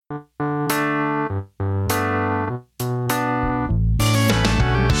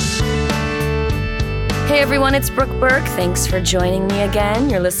Hey everyone, it's Brooke Burke. Thanks for joining me again.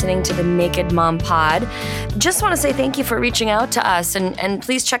 You're listening to the Naked Mom Pod. Just want to say thank you for reaching out to us, and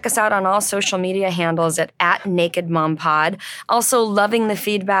please check us out on all social media handles at Naked Mom Pod. Also, loving the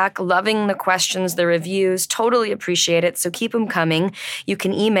feedback, loving the questions, the reviews. Totally appreciate it, so keep them coming. You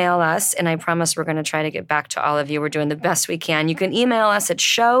can email us, and I promise we're going to try to get back to all of you. We're doing the best we can. You can email us at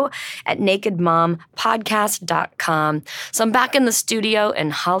show@nakedmompodcast.com. So I'm back in the studio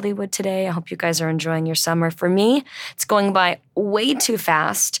in Hollywood today. I hope you guys are enjoying your summer. For me, it's going by way too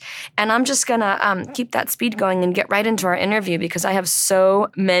fast, and I'm just going to keep that speed going and get right into our interview because I have so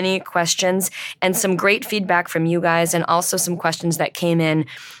many questions and some great feedback from you guys and also some questions that came in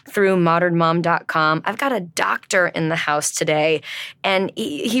through modernmom.com. I've got a doctor in the house today, and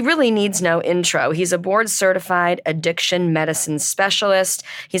he really needs no intro. He's a board-certified addiction medicine specialist.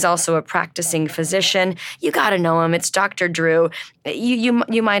 He's also a practicing physician. You got to know him. It's Dr. Drew.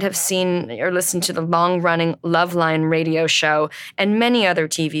 You might have seen or listened to the long-running Loveline radio show and many other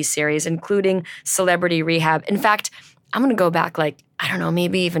TV series, including Celebrity Rehab. In fact, I'm going to go back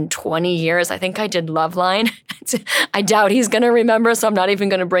maybe even 20 years. I think I did Loveline. I doubt he's going to remember, so I'm not even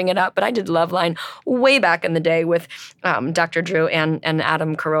going to bring it up. But I did Loveline way back in the day with Dr. Drew and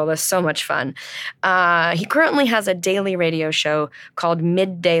Adam Carolla. So much fun. He currently has a daily radio show called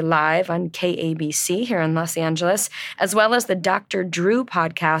Midday Live on KABC here in Los Angeles, as well as the Dr. Drew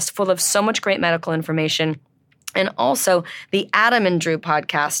podcast, full of so much great medical information, and also the Adam and Drew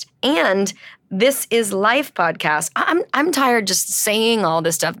podcast and This Is Life podcast. I'm tired just saying all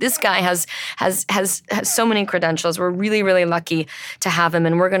this stuff. This guy has so many credentials. We're really, really lucky to have him.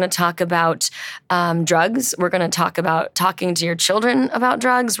 And we're going to talk about drugs. We're going to talk about talking to your children about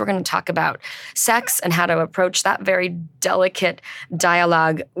drugs. We're going to talk about sex and how to approach that very delicate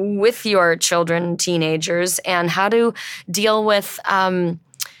dialogue with your children, teenagers, and how to deal with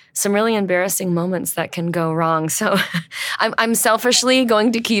some really embarrassing moments that can go wrong. So I'm selfishly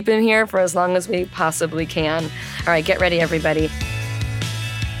going to keep him here for as long as we possibly can. All right, get ready, everybody.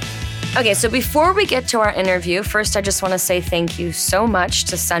 Okay, so before we get to our interview, first I just want to say thank you so much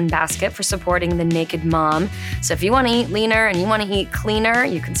to Sunbasket for supporting The Naked Mom. So if you want to eat leaner and you want to eat cleaner,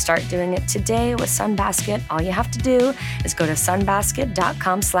 you can start doing it today with Sunbasket. All you have to do is go to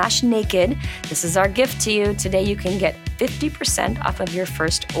sunbasket.com/naked. This is our gift to you. Today you can get 50% off of your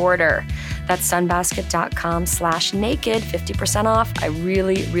first order. That's sunbasket.com/naked, 50% off. I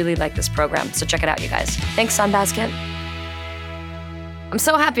really, really like this program, so check it out, you guys. Thanks, Sunbasket. I'm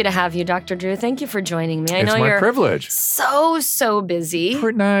so happy to have you, Dr. Drew. Thank you for joining me. I know you're privilege. So busy.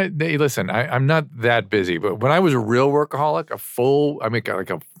 Listen, I'm not that busy, but when I was a real workaholic, like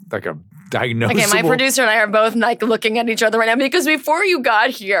a diagnosable. Okay, my producer and I are both looking at each other right now because before you got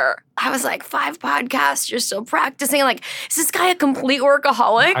here, I was like, 5 podcasts, you're still practicing. Like, is this guy a complete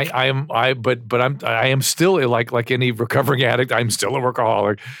workaholic? I am still like any recovering addict. I'm still a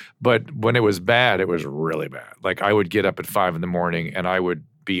workaholic. But when it was bad, it was really bad. Like I would get up at 5 a.m. and I would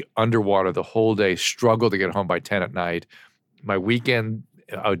be underwater the whole day, struggle to get home by 10 at night. My weekend,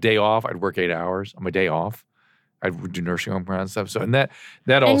 a day off, I'd work 8 hours on my day off. I'd do nursing home and stuff. So and that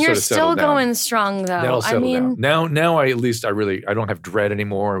all and you're sort of still going strong though. That'll settle down. Now I don't have dread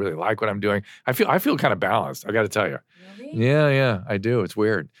anymore. I really like what I'm doing. I feel kind of balanced. I got to tell you. Really? Yeah, I do. It's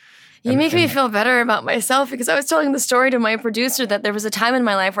weird. You make me feel better about myself because I was telling the story to my producer that there was a time in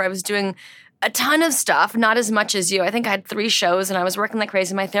my life where I was doing a ton of stuff, not as much as you. I think I had 3 shows and I was working like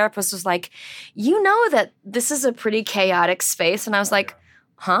crazy. My therapist was like, you know that this is a pretty chaotic space. And I was like,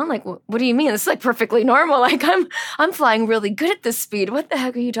 huh? Like, what do you mean? This is like perfectly normal. Like I'm flying really good at this speed. What the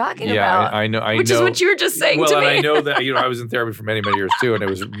heck are you talking about? Yeah, I know. Which is what you were just saying to me. Well, and I know that, I was in therapy for many, many years too. And it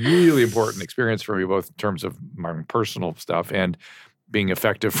was a really important experience for me, both in terms of my personal stuff and being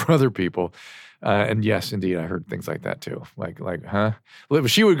effective for other people. And yes, indeed, I heard things like that too. Like, huh?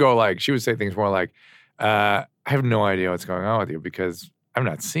 She would say things more like, I have no idea what's going on with you because I'm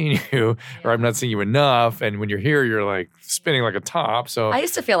not seeing you or I'm not seeing you enough. And when you're here, you're like spinning like a top. So I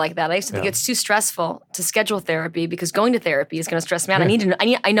used to feel like that. I used to think it's too stressful to schedule therapy because going to therapy is going to stress me out.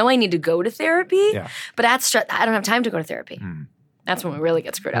 Yeah. I know I need to go to therapy, but I don't have time to go to therapy. That's when we really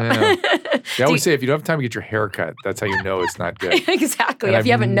get screwed up. Yeah. I always say if you don't have time to get your hair cut, that's how you know it's not good. Exactly. And if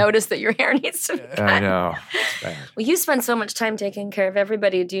you haven't noticed that your hair needs to be cut. I know. It's bad. Well, you spend so much time taking care of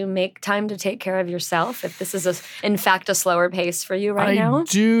everybody. Do you make time to take care of yourself if this is, in fact, a slower pace for you now? I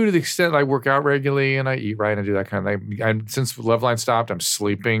do to the extent I work out regularly and I eat right and I do that kind of thing. Since Loveline stopped, I'm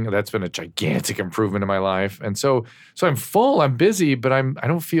sleeping. That's been a gigantic improvement in my life. And so I'm full, I'm busy, but I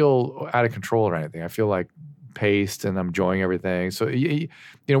don't feel out of control or anything. I feel like paced and I'm enjoying everything. So,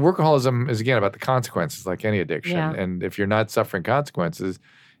 workaholism is, again, about the consequences like any addiction. Yeah. And if you're not suffering consequences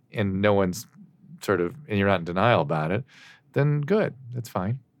and no one's and you're not in denial about it, then good. That's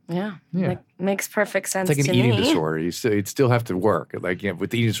fine. Yeah. Makes perfect sense It's like to an eating me. disorder. You'd still have to work. Like,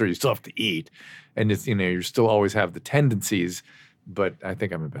 with the eating disorder, you still have to eat. And it's, you still always have the tendencies, but I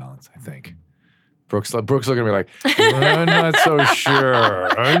think I'm in balance, I think. Brooke's looking at me like, I'm not so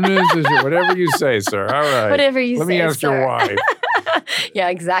sure. I'm not so sure. Whatever you say, sir. All right. Whatever you say, Let me ask sir. your wife. Yeah,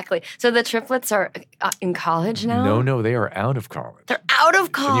 exactly. So the triplets are in college now? No, they are out of college. They're out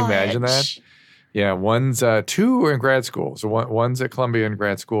of college. Can you imagine that? Yeah, one's two are in grad school. So one's at Columbia in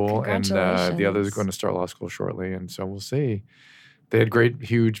grad school, and the other is going to start law school shortly. And so we'll see. They had great,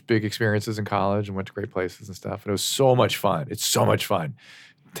 huge, big experiences in college and went to great places and stuff. And it was so much fun. It's so much fun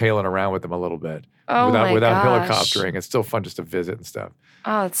tailing around with them a little bit. Without helicoptering. It's still fun just to visit and stuff.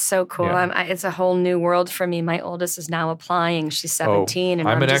 Oh, it's so cool. Yeah. It's a whole new world for me. My oldest is now applying. She's 17. And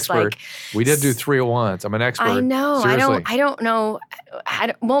I'm an just expert. Like, we did do 3 at once. I'm an expert. I know. Seriously. I don't know.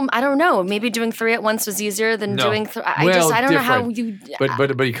 I don't know. Maybe doing 3 at once was easier than doing I don't know how you.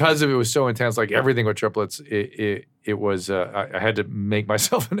 But because of it was so intense, like everything with triplets, it was. I had to make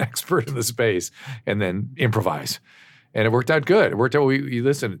myself an expert in the space and then improvise. And it worked out good. It worked out.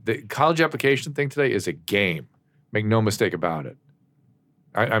 Listen, the college application thing today is a game. Make no mistake about it.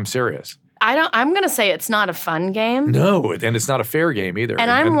 I'm serious. I'm going to say it's not a fun game. No, and it's not a fair game either.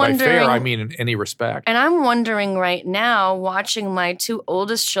 And I'm wondering, by fair, I mean in any respect. And I'm wondering right now, watching my 2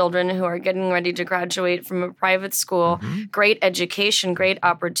 oldest children who are getting ready to graduate from a private school, great education, great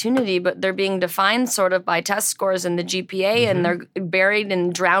opportunity, but they're being defined sort of by test scores and the GPA, and they're buried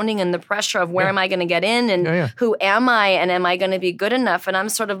and drowning in the pressure of where am I going to get in, and who am I, and am I going to be good enough? And I'm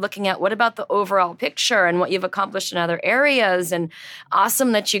sort of looking at what about the overall picture and what you've accomplished in other areas, and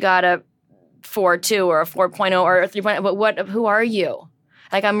awesome that you got a 4.2 or a 4.0 or a 3.0, but who are you?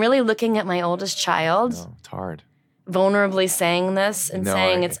 Like, I'm really looking at my oldest child. No, it's hard. Vulnerably saying this and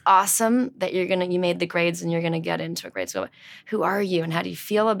saying it's awesome that you made the grades and you're going to get into a grade school. Who are you and how do you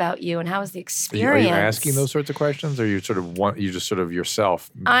feel about you and how is the experience? Are you asking those sorts of questions, or you just sort of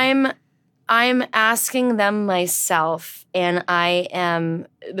yourself? I'm asking them myself, and I am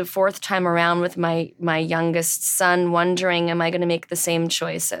the 4th time around with my youngest son wondering, am I going to make the same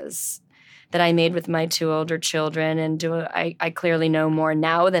choices that I made with my 2 older children, and I clearly know more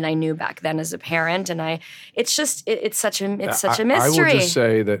now than I knew back then as a parent, and it's such a mystery. I will just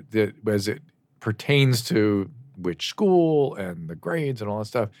say that as it pertains to which school and the grades and all that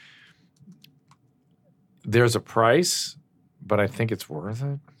stuff, there's a price, but I think it's worth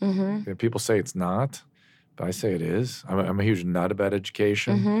it. Mm-hmm. People say it's not, but I say it is. I'm a huge nut about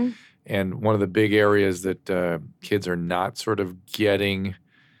education, and one of the big areas that kids are not sort of getting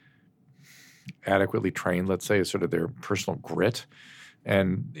adequately trained, let's say, is sort of their personal grit.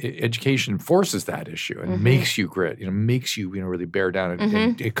 And education forces that issue and makes you grit, makes you, really bear down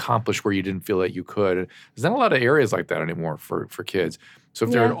and accomplish where you didn't feel that you could. There's not a lot of areas like that anymore for kids. So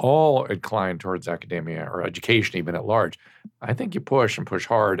if they're at all inclined towards academia or education even at large, I think you push and push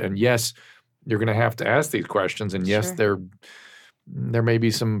hard. And yes, you're going to have to ask these questions. And yes, there may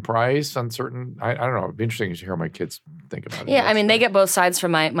be some price on certain, I don't know. It'd be interesting to hear how my kids think about it. Yeah, I mean, they get both sides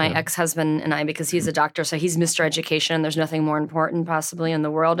from my ex-husband and I, because he's a doctor, so he's Mr. Education, and there's nothing more important possibly in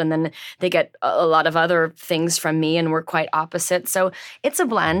the world. And then they get a lot of other things from me, and we're quite opposite. So it's a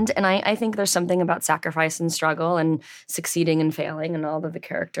blend, and I think there's something about sacrifice and struggle and succeeding and failing and all of the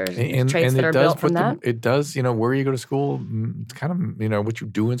characters and traits that are built from that. It does, where you go to school, it's kind of, what you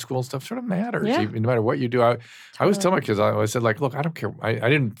do in school and stuff sort of matters. Yeah. No matter what you do. I always tell my kids, I said, like, look, I don't care. I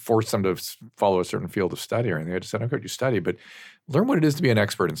didn't force them to follow a certain field of study or anything. I just said, I don't care what you study, but learn what it is to be an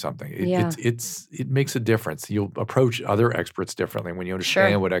expert in something. It makes a difference. You'll approach other experts differently when you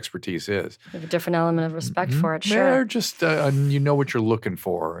understand what expertise is. You have a different element of respect for it, They're just, you know what you're looking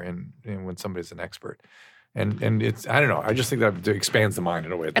for and when somebody's an expert. And it's, I don't know, I just think that expands the mind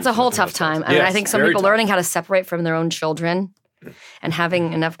in a way. It's a whole tough time. I mean, I think some people learning how to separate from their own children and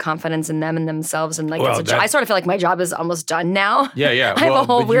having enough confidence in them and themselves. And I sort of feel like my job is almost done now. Yeah. I have a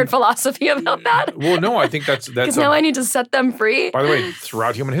whole weird philosophy about that. Well, no, I think that's because now I need to set them free. By the way,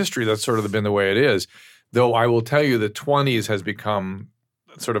 throughout human history, that's sort of been the way it is. Though I will tell you the 20s has become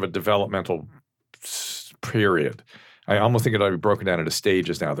sort of a developmental period. I almost think it ought to be broken down into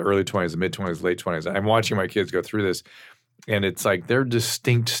stages now. The early 20s, the mid-20s, late 20s. I'm watching my kids go through this. And it's like they're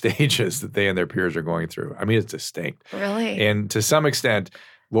distinct stages that they and their peers are going through. I mean, it's distinct. Really? And to some extent,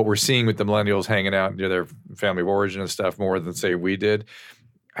 what we're seeing with the millennials hanging out near their family of origin and stuff more than, say, we did,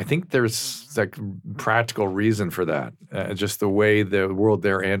 I think there's like practical reason for that. Just the way the world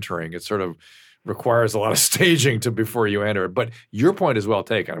they're entering, it sort of requires a lot of staging before you enter. But your point is well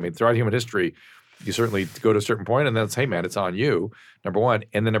taken. I mean, throughout human history, You certainly go to a certain point, and then it's, hey, man, it's on you, number one.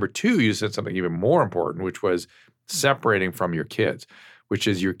 And then number two, you said something even more important, which was separating from your kids, which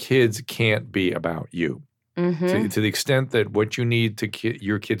is your kids can't be about you. To the extent that what you need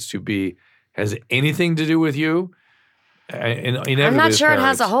your kids to be has anything to do with you, I'm not sure it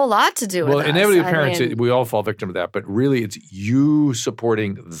has a whole lot to do with us. Well, inevitably, parents, we all fall victim to that. But really, it's you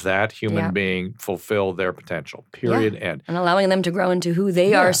supporting that human being fulfill their potential, period, end. And allowing them to grow into who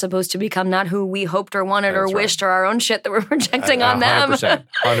they are supposed to become, not who we hoped or wanted or wished or our own shit that we're projecting on them.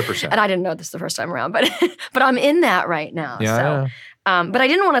 100%. And I didn't know this the first time around, but I'm in that right now. Yeah. So. But I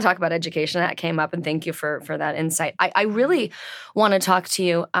didn't want to talk about education. That came up, and thank you for that insight. I really want to talk to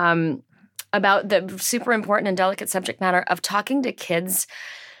you about the super important and delicate subject matter of talking to kids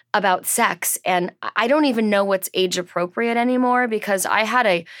about sex. And I don't even know what's age appropriate anymore, because I had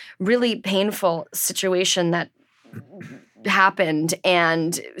a really painful situation that happened,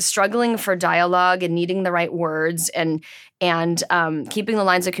 and struggling for dialogue and needing the right words and keeping the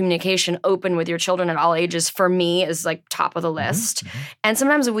lines of communication open with your children at all ages, for me, is like top of the list. And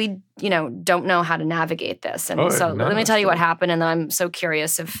sometimes we, don't know how to navigate this. And let me tell you what happened. And then I'm so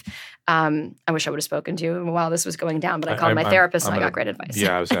curious if I wish I would have spoken to you while this was going down, but I called my therapist and I got great advice.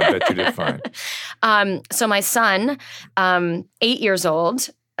 Yeah, I bet you did fine. So my son, 8 years old.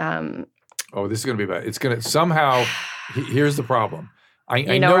 This is going to be bad. It's going to somehow. Here's the problem.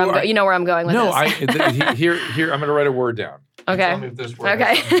 You know where I'm going with this. Here. I'm going to write a word down. Okay. Tell me if this word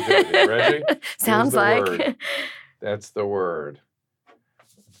has something to do with it. Ready? Sounds like. Word. That's the word.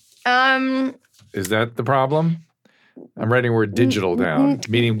 Is that the problem? I'm writing the word digital down,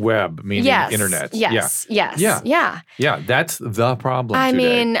 meaning web, meaning internet. Yes. Yeah, that's the problem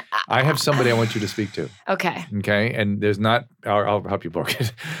today. I have somebody I want you to speak to. Okay. And there's not – I'll help you book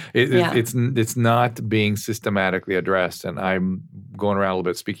it. It's not being systematically addressed. And I'm going around a little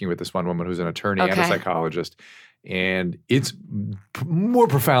bit speaking with this one woman who's an attorney and a psychologist. And it's more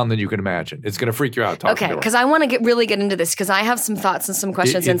profound than you can imagine. It's going to freak you out. Okay, because I want to really get into this, because I have some thoughts and some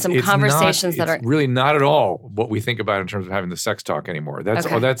questions and some conversations that are really not at all what we think about in terms of having the sex talk anymore. That's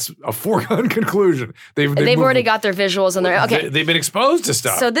a foregone conclusion. They've already got their visuals and they've been exposed to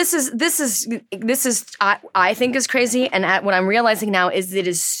stuff. So this is I think is crazy, and what I'm realizing now is it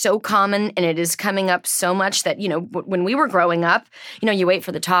is so common and it is coming up so much that when we were growing up, you wait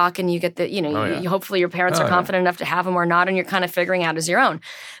for the talk and you get the you hopefully your parents are confident enough to have them or not, and you're kind of figuring out as your own.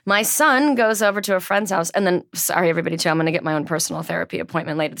 My son goes over to a friend's house, and then, sorry everybody too, I'm going to get my own personal therapy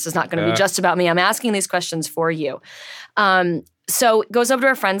appointment later. This is not going to be just about me. I'm asking these questions for you. So goes over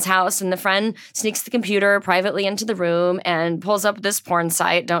to a friend's house, and the friend sneaks the computer privately into the room and pulls up this porn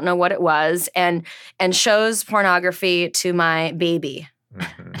site, don't know what it was, and shows pornography to my baby. I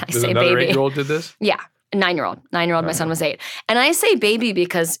Does say another baby. 8-year-old did this? Yeah, 9-year-old. 9-year-old, my son was 8. And I say baby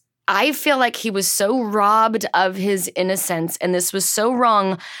because I feel like he was so robbed of his innocence, and this was so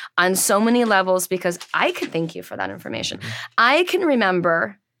wrong on so many levels, because I could thank you for that information. I can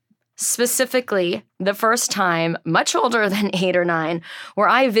remember specifically the first time, much older than 8 or 9, where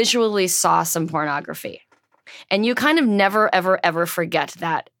I visually saw some pornography. And you kind of never, ever, ever forget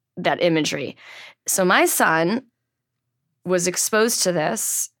that imagery. So my son was exposed to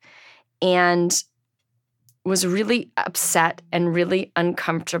this and was really upset and really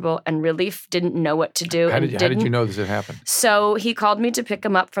uncomfortable and really didn't know what to do. How did you know this had happened? So he called me to pick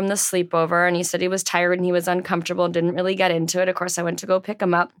him up from the sleepover, and he said he was tired and he was uncomfortable and didn't really get into it. Of course, I went to go pick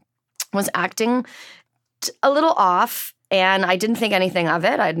him up, was acting a little off, and I didn't think anything of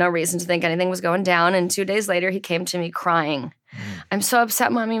it. I had no reason to think anything was going down. And 2 days later, he came to me crying. I'm so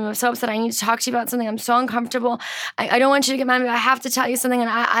upset, Mommy. I'm so upset. I need to talk to you about something. I'm so uncomfortable. I don't want you to get mad at me. I have to tell you something.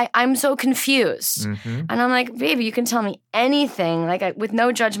 And I'm so confused. And I'm like, baby, you can tell me anything, with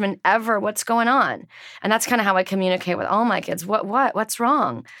no judgment ever. What's going on? And that's kind of how I communicate with all my kids. What's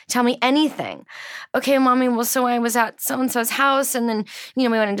wrong? Tell me anything. Okay, Mommy. Well, so I was at so-and-so's house, and then, we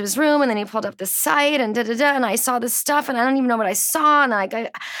went into his room, and then he pulled up this site, and and I saw this stuff, and I don't even know what I saw. And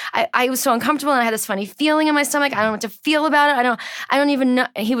I was so uncomfortable, and I had this funny feeling in my stomach. I don't know what to feel about it. I don't even know.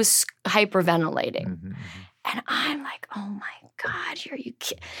 He was hyperventilating. And I'm like, oh my God, are you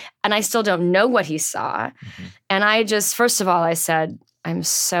kidding? And I still don't know what he saw. And I just, first of all, I said, I'm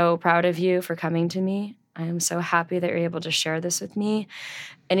so proud of you for coming to me. I am so happy that you're able to share this with me.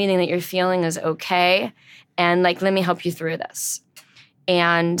 Anything that you're feeling is okay. And let me help you through this.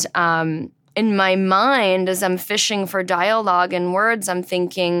 And in my mind, as I'm fishing for dialogue and words, I'm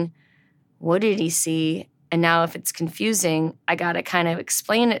thinking, what did he see? And now if it's confusing, I got to kind of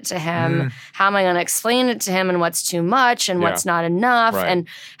explain it to him. How am I going to explain it to him, and what's too much and what's not enough? Right. And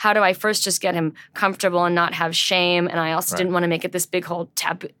how do I first just get him comfortable and not have shame? And I also didn't want to make it this big whole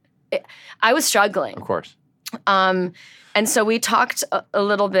taboo. I was struggling. Of course. And so we talked a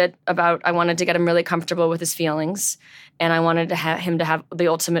little bit about, I wanted to get him really comfortable with his feelings, and I wanted to him to have the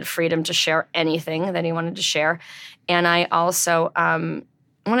ultimate freedom to share anything that he wanted to share. And I also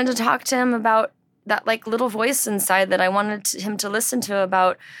wanted to talk to him about that like little voice inside that I wanted him to listen to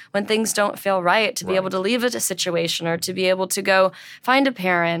about when things don't feel right, to be able to leave a situation, or to be able to go find a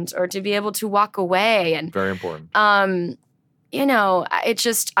parent, or to be able to walk away. And very important. You know,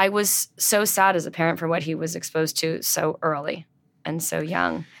 I was so sad as a parent for what he was exposed to so early and so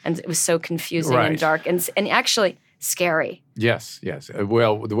young. And it was so confusing and dark and actually scary. Yes.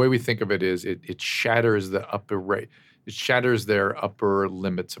 Well, the way we think of it is it shatters the it shatters their upper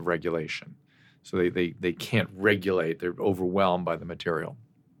limits of regulation. So they can't regulate. They're overwhelmed by the material.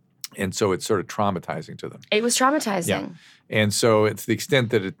 And so it's sort of traumatizing to them. It was traumatizing. Yeah. And so it's the extent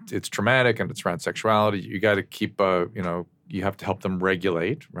that it's traumatic and it's around sexuality, you got to keep, you have to help them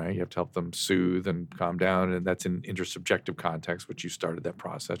regulate, right? You have to help them soothe and calm down. And that's in intersubjective context, which you started that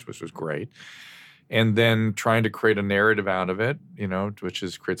process, which was great. And then trying to create a narrative out of it,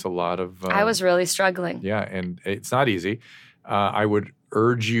 which creates a lot of... I was really struggling. Yeah, and it's not easy. I would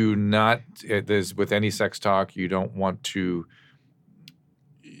urge you not, with any sex talk, you don't want to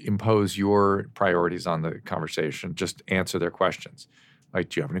impose your priorities on the conversation. Just answer their questions. Like,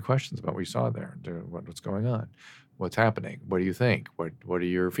 do you have any questions about what you saw there? What's going on? What's happening? What do you think? What are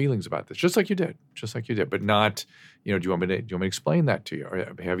your feelings about this? Just like you did. But not, do you want me to explain that to you?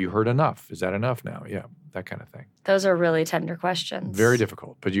 Or have you heard enough? Is that enough now? Yeah, that kind of thing. Those are really tender questions. Very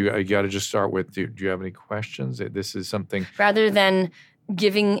difficult. But you got to just start with, do you have any questions? This is something. Rather than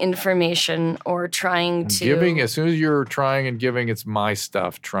giving information or trying to. Giving, as soon as you're trying and giving, it's my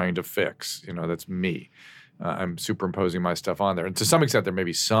stuff trying to fix. That's me. I'm superimposing my stuff on there. And to some extent, there may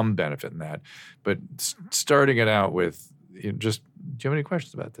be some benefit in that. But starting it out with just, do you have any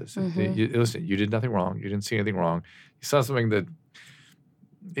questions about this? Mm-hmm. Listen, you did nothing wrong. You didn't see anything wrong. You saw something that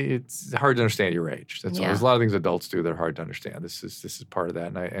it's hard to understand at your age. That's all. There's a lot of things adults do that are hard to understand. This is part of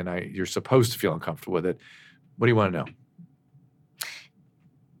that. And you're supposed to feel uncomfortable with it. What do you want to know?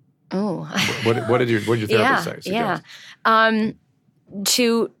 Oh. What did your therapist say? Suggest?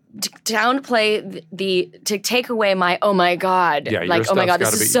 To downplay to take away my, oh my God, like, oh my God,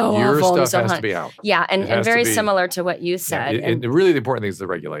 this is so awful. Your stuff has to be out. Yeah, and very similar to what you said. Yeah, and really the important thing is the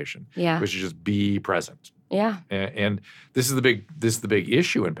regulation, which is just be present. Yeah. And this is the big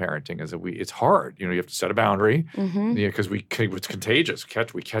issue in parenting is that it's hard. You have to set a boundary because it's contagious.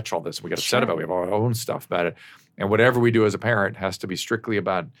 We catch all this. We get upset about it. We have our own stuff about it. And whatever we do as a parent has to be strictly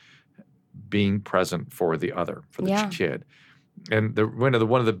about being present for the other, for the kid. And one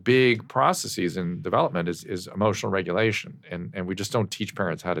of the big processes in development is emotional regulation, and we just don't teach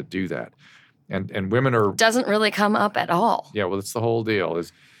parents how to do that. And women are doesn't really come up at all. Yeah, well, it's the whole deal.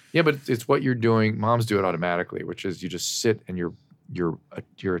 But it's what you're doing. Moms do it automatically, which is you just sit and you're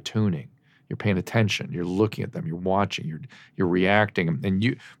attuning. You're paying attention. You're looking at them. You're watching. You're reacting.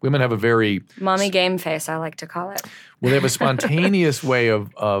 And women have a very mommy game face, I like to call it. Well, they have a spontaneous way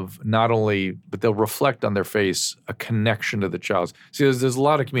of not only, but they'll reflect on their face a connection to the child. See, there's a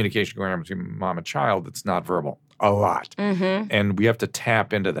lot of communication going on between mom and child that's not verbal. A lot, and we have to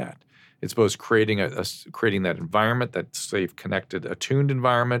tap into that. It's both creating creating that environment, that safe, connected, attuned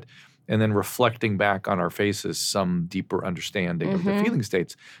environment. And then reflecting back on our faces some deeper understanding of the feeling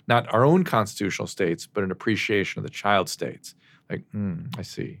states, not our own constitutional states, but an appreciation of the child states. Like, I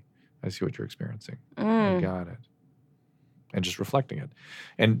see what you're experiencing. I got it. And just reflecting it.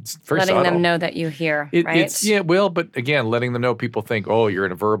 And it's very letting subtle. them know that you hear, right? But again, letting them know, people think, oh, you're going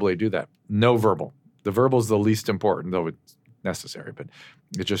to verbally do that. No verbal. The verbal is the least important, though it's necessary, but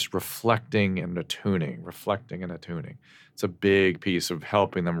it's just reflecting and attuning. It's a big piece of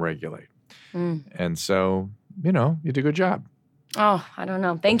helping them regulate. And so, you did a good job. Oh, I don't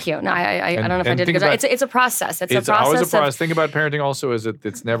know. Thank you. No, I don't know if I did a good job. It's a process. It's a process. Always a process. Think about parenting also as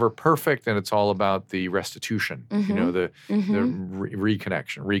it's never perfect, and it's all about the restitution, the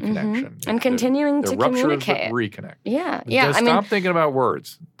reconnection. And continuing to communicate. Reconnect. Yeah. Just stop thinking about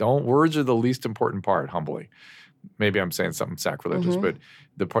words. Words are the least important part, humbly. Maybe I'm saying something sacrilegious, but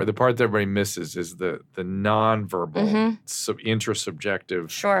the part that everybody misses is the nonverbal,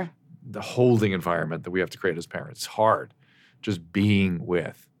 intersubjective, the holding environment that we have to create as parents. It's hard, just being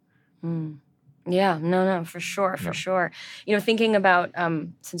with. Yeah, no, for sure. Thinking about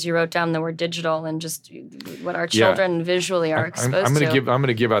since you wrote down the word digital and just what our children visually are exposed to. I'm going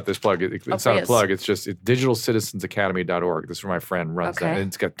to give out this plug. It's not a plug. It's just digitalcitizensacademy.org. This is where my friend runs that, and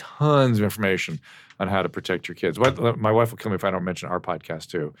it's got tons of information on how to protect your kids. My wife will kill me if I don't mention our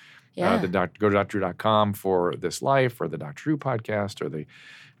podcast too. Yeah. Go to drdrew.com for This Life or the Dr. Drew podcast or the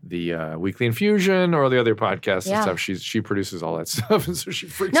Weekly Infusion or the other podcasts Yeah. and stuff. She produces all that stuff, and so she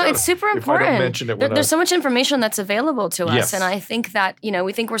freaks No, out it's super if important. I don't mention it. There's so much information that's available to us, Yes. and I think that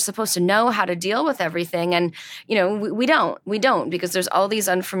we think we're supposed to know how to deal with everything, and we don't because there's all these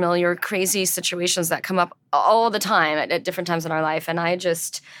unfamiliar, crazy situations that come up all the time at different times in our life, and I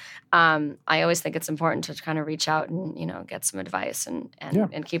just. I always think it's important to kind of reach out and get some advice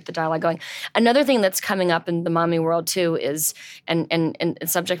and keep the dialogue going. Another thing that's coming up in the mommy world too is and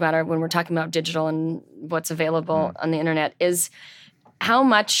subject matter when we're talking about digital and what's available on the internet is how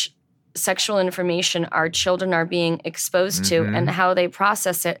much sexual information our children are being exposed to and how they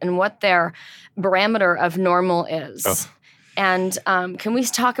process it and what their barometer of normal is. Oh. And can we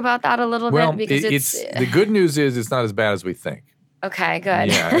talk about that a little Well, bit? Because it's the good news is it's not as bad as we think. Okay, good.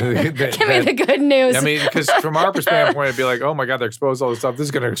 Yeah. Give me the good news. I mean, because from our perspective, it'd be like, oh my God, they're exposed to all this stuff. This is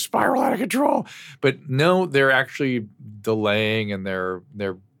going to spiral out of control. But no, they're actually delaying, and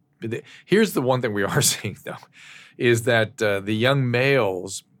here's the one thing we are seeing though, is that the young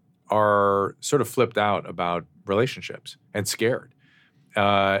males are sort of flipped out about relationships and scared.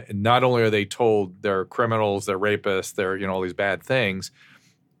 Not only are they told they're criminals, they're rapists, they're all these bad things.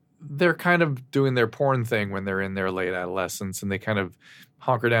 They're kind of doing their porn thing when they're in their late adolescence, and they kind of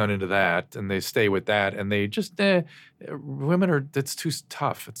hunker down into that, and they stay with that, and they just women that's too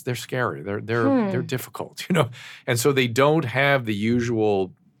tough. They're scary. They're difficult, and so they don't have the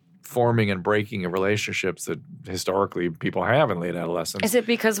usual forming and breaking of relationships that historically people have in late adolescence. Is it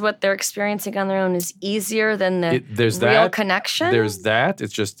because what they're experiencing on their own is easier than the real connection? There's that.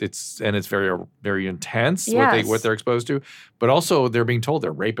 It's very, very intense Yes. what they're exposed to. But also they're being told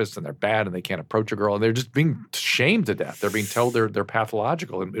they're rapists and they're bad and they can't approach a girl, and they're just being shamed to death. They're being told they're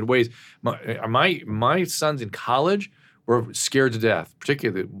pathological in ways. My sons in college were scared to death,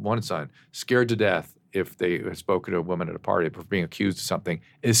 particularly one son, scared to death if they had spoken to a woman at a party for being accused of something,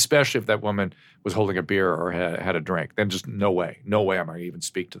 especially if that woman was holding a beer or had a drink. Then just no way am I going to even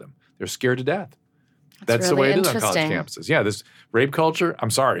speak to them. They're scared to death. That's the way it is on college campuses. Yeah, this rape culture, I'm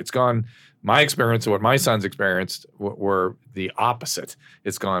sorry, it's gone. My experience and what my sons experienced were the opposite.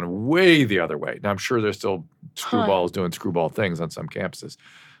 It's gone way the other way. Now, I'm sure there's still screwballs doing screwball things on some campuses,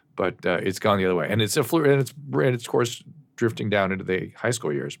 but it's gone the other way. And it's of course, drifting down into the high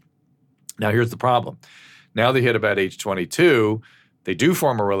school years. Now, here's the problem. Now they hit about age 22, they do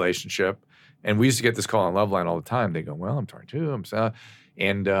form a relationship, and we used to get this call on Loveline all the time. They go, well, I'm 22,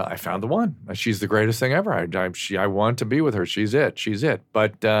 and I found the one. She's the greatest thing ever. I want to be with her. She's it.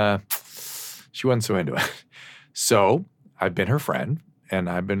 But she wasn't so into it. So I've been her friend, and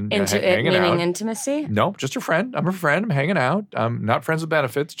I've been hanging out. Meaning intimacy? No, just her friend. I'm her friend. I'm hanging out. I'm not friends with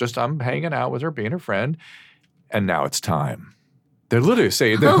benefits. Just I'm hanging out with her, being her friend. And now it's time. They're literally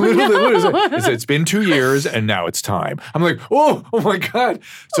saying, it's been 2 years and now it's time. I'm like, oh my God.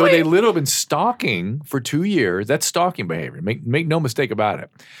 So they literally have been stalking for 2 years. That's stalking behavior. Make no mistake about it.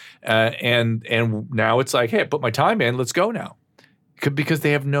 And now it's like, hey, I put my time in. Let's go now. Because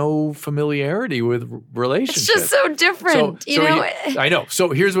they have no familiarity with relationships. It's just so different. I know.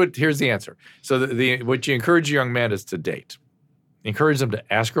 So here's the answer. So what you encourage a young man is to date. Encourage them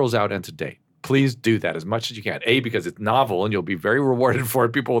to ask girls out and to date. Please do that as much as you can. A, because it's novel and you'll be very rewarded for it.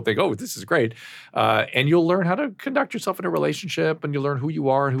 People will think, oh, this is great. And you'll learn how to conduct yourself in a relationship, and you'll learn who you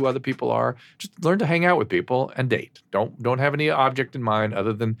are and who other people are. Just learn to hang out with people and date. Don't have any object in mind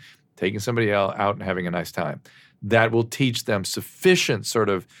other than taking somebody else out and having a nice time. That will teach them sufficient sort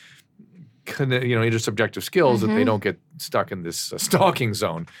of intersubjective skills that they don't get stuck in this stalking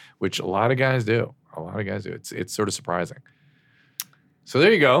zone, which a lot of guys do. It's sort of surprising. So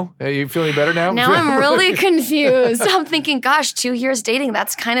there you go. Are you feeling better now? Now I'm really confused. I'm thinking, gosh, 2 years dating,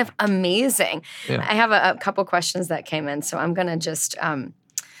 that's kind of amazing. Yeah. I have a couple questions that came in, so I'm going to just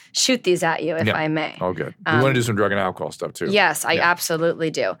shoot these at you if I may. Oh, good. You want to do some drug and alcohol stuff too. Yes, I absolutely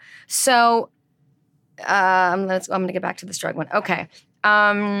do. So I'm going to get back to this drug one. Okay.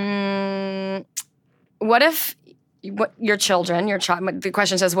 What if your child, the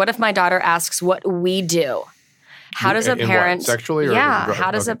question says, what if my daughter asks what we do? How does a parent sexually or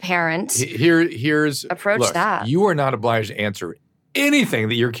how does a parent here's approach that? You are not obliged to answer anything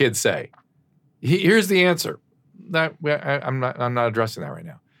that your kids say. Here's the answer. I'm not addressing that right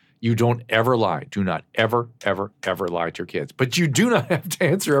now. You don't ever lie. Do not ever lie to your kids. But you do not have to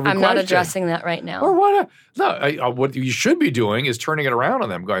answer every question. I'm not addressing that right now. Or what? What you should be doing is turning it around on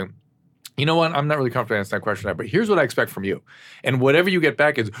them, going, you know what? I'm not really comfortable answering that question, but here's what I expect from you. And whatever you get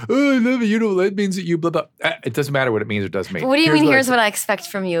back is, oh, I love you. That means that you blah, blah. It doesn't matter what it means or doesn't mean. What do you mean, here's what I expect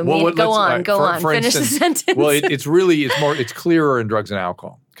from you? Go on. For Finish instance, the sentence. Well, it's clearer in drugs and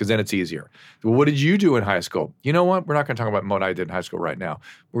alcohol. because then it's easier. Well, what did you do in high school? You know what? We're not going to talk about what I did in high school right now.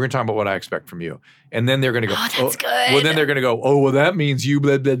 We're going to talk about what I expect from you. And then they're going to go, that's good. Well, then they're going to go, oh, well, that means you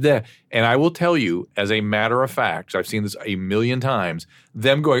blah, blah, blah. And I will tell you, as a matter of fact, I've seen this a million times,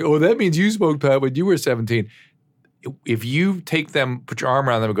 them going, oh, that means you smoked pot when you were 17. If you take them, put your arm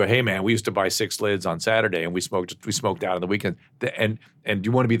around them and go, hey, man, we used to buy 6 lids on Saturday and we smoked out on the weekend. And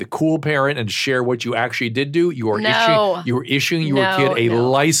you want to be the cool parent and share what you actually did do? You are issuing your kid a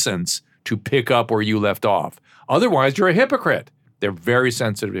license to pick up where you left off. Otherwise, you're a hypocrite. They're very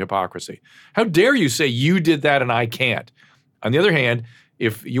sensitive to hypocrisy. How dare you say you did that and I can't? On the other hand,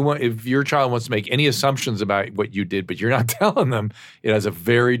 if your child wants to make any assumptions about what you did, but you're not telling them, it has a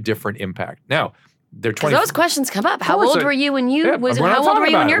very different impact. Now, they're 20. Those questions come up. How old were you when you how old were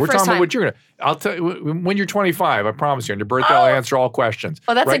you when your first time? We're talking about what you're going to. I'll tell you when you're 25. I promise you. On your birthday, I'll answer all questions.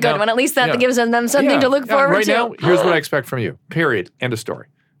 Oh, that's a good one. At least that gives them something to look forward to. Right now, here's what I expect from you. Period. End of story.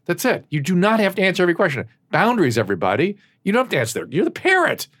 That's it. You do not have to answer every question. Boundaries, everybody. You don't have to answer. You're the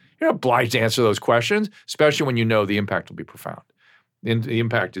parent. You're not obliged to answer those questions, especially when you know the impact will be profound. And the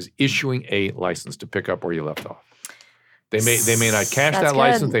impact is issuing a license to pick up where you left off. They may not cash that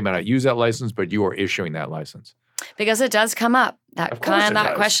license, they may not use that license, but you are issuing that license. Because it does come up. That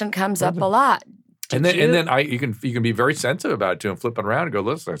question comes up a lot. And then you can be very sensitive about it too and flip it around and go,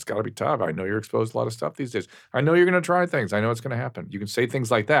 listen, it's got to be tough. I know you're exposed to a lot of stuff these days. I know you're going to try things. I know it's going to happen. You can say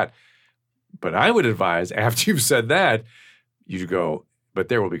things like that. But I would advise after you've said that, you go, but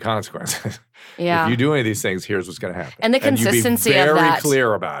there will be consequences. Yeah. If you do any of these things, here's what's going to happen. And the consistency of that. Very that.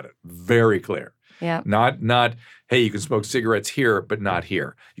 clear about it. Very clear. Yeah. Not, hey, you can smoke cigarettes here, but not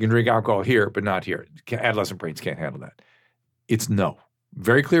here. You can drink alcohol here, but not here. Adolescent brains can't handle that. It's no.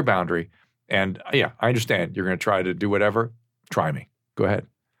 Very clear boundary. And I understand. You're going to try to do whatever. Try me. Go ahead.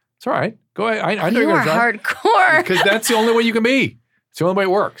 It's all right. Go ahead. I know you're going to try. Hardcore. Because that's the only way you can be. It's the only way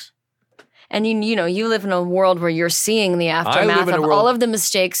it works. And you live in a world where you're seeing the aftermath of all of the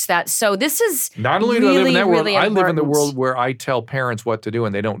mistakes so this is not only really, do I live in that world, really I live in the important. world where I tell parents what to do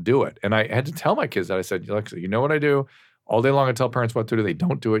and they don't do it. And I had to tell my kids that. I said, Alexa, you know what I do? All day long I tell parents what to do. They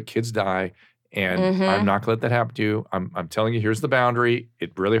don't do it. Kids die. And I'm not going to let that happen to you. I'm telling you, here's the boundary.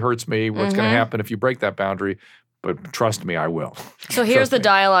 It really hurts me. What's going to happen if you break that boundary? But trust me, I will. So here's the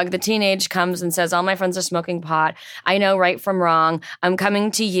dialogue. The teenage comes and says, all my friends are smoking pot. I know right from wrong. I'm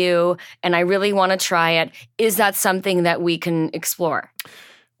coming to you, and I really want to try it. Is that something that we can explore?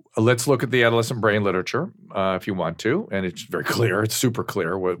 Let's look at the adolescent brain literature if you want to. And it's very clear. It's super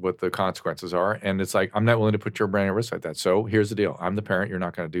clear what the consequences are. And it's like, I'm not willing to put your brain at risk like that. So here's the deal. I'm the parent. You're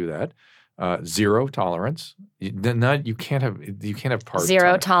not going to do that. Zero tolerance. You can't have part.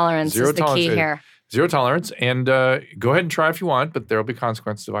 Zero tolerance is the key here. Zero tolerance, and go ahead and try if you want, but there will be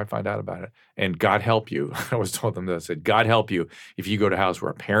consequences if I find out about it. And God help you. I always told them that. I said, God help you if you go to a house where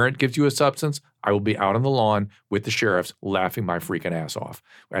a parent gives you a substance, I will be out on the lawn with the sheriffs laughing my freaking ass off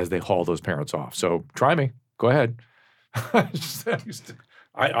as they haul those parents off. So try me. Go ahead.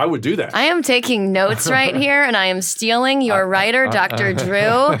 I would do that. I am taking notes right here, and I am stealing your writer, Dr.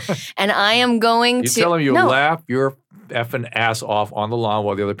 Drew, and I am going to— You tell him you'll laugh your effing ass off on the lawn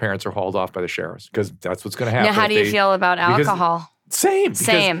while the other parents are hauled off by the sheriffs, because that's what's going to happen. Now, how do you feel about alcohol? Same.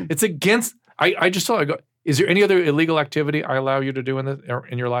 It's against— I just thought, I go, is there any other illegal activity I allow you to do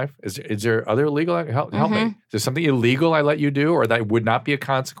in your life? Is there other illegal— help me. Is there something illegal I let you do, or that would not be a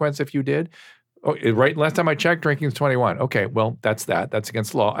consequence if you did? Oh, right. Last time I checked, drinking is 21. Okay, well, that's that. That's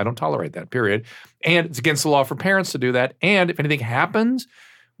against the law. I don't tolerate that, period. And it's against the law for parents to do that. And if anything happens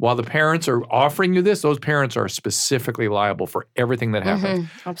while the parents are offering you this, those parents are specifically liable for everything that happens.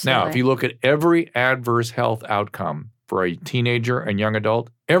 Now, if you look at every adverse health outcome for a teenager and young adult,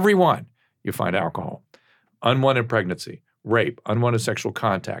 every one, you find alcohol, unwanted pregnancy, rape, unwanted sexual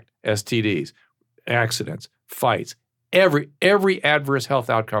contact, STDs, accidents, fights, every adverse health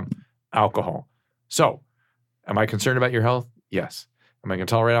outcome, alcohol. So, am I concerned about your health? Yes. Am I going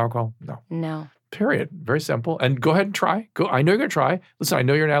to tolerate alcohol? No. No. Period. Very simple. And go ahead and try. I know you're going to try. Listen, I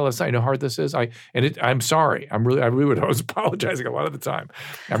know you're an adolescent. I know how hard this is. I'm sorry. I was apologizing a lot of the time.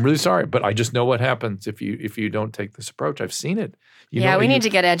 I'm really sorry, but I just know what happens if you don't take this approach. I've seen it. We need to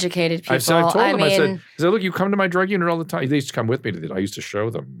get educated people. I told them, I said, look, you come to my drug unit all the time. They used to come with me I used to show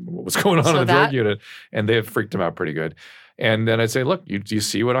them what was going on in the drug unit, and they had freaked them out pretty good. And then I'd say, look, you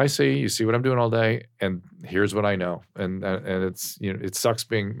see what I see, you see what I'm doing all day, and here's what I know. And it's, it sucks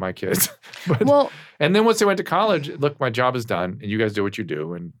being my kids. And then once they went to college, look, my job is done, and you guys do what you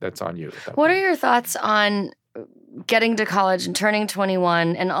do, and that's on you. What are your thoughts on getting to college and turning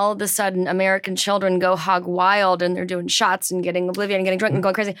 21, and all of a sudden American children go hog wild, and they're doing shots and getting oblivion and getting drunk and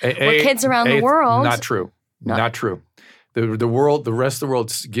going crazy? We're kids around the world. Not true. Not true. The rest of the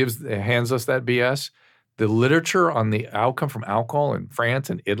world hands us that BS. The literature on the outcome from alcohol in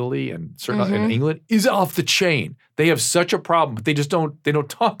France and Italy and certainly in England is off the chain. They have such a problem, but they don't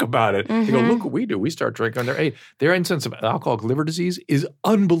talk about it. They go, look what we do. We start drinking on their age. Their incidence of alcoholic liver disease is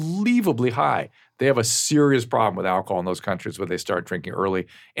unbelievably high. They have a serious problem with alcohol in those countries where they start drinking early.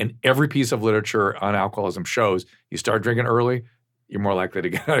 And every piece of literature on alcoholism shows you start drinking early, you're more likely to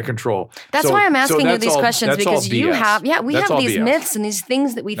get out of control. That's why I'm asking you these questions, because we have these BS. myths and these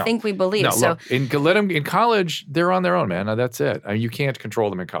things that we think we believe. Look, let them in college. They're on their own, man. That's it. I mean, you can't control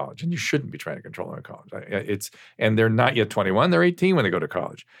them in college, and you shouldn't be trying to control them in college. And they're not yet 21. They're 18 when they go to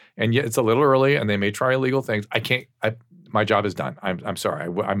college, and yet it's a little early, and they may try illegal things. I can't. My job is done. I'm sorry.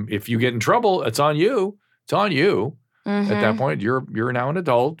 If you get in trouble, it's on you. It's on you. At that point, you're now an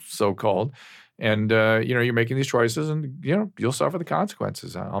adult, so-called. And, you're making these choices and, you'll suffer the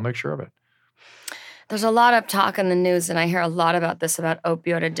consequences. I'll make sure of it. There's a lot of talk in the news, and I hear a lot about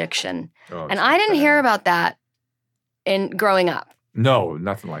opioid addiction. Oh, and I didn't hear about that in growing up. No,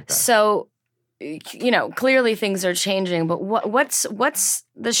 nothing like that. So, clearly things are changing. But what's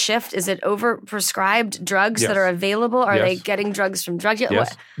the shift? Is it overprescribed drugs that are available? Are they getting drugs from drug dealers?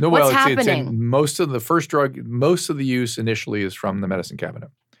 Yes. What's happening? Most of the use initially is from the medicine cabinet.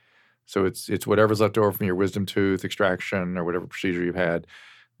 So it's whatever's left over from your wisdom tooth extraction or whatever procedure you've had,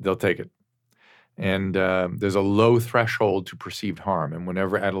 they'll take it. And there's a low threshold to perceived harm. And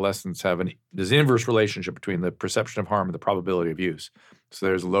whenever adolescents there's an inverse relationship between the perception of harm and the probability of use. So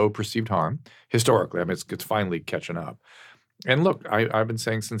there's low perceived harm historically. I mean, it's finally catching up. And look, I've been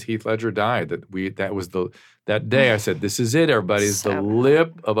saying since Heath Ledger died that day I said, this is it, everybody. It's the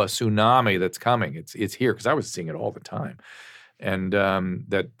lip of a tsunami that's coming. It's here, because I was seeing it all the time. And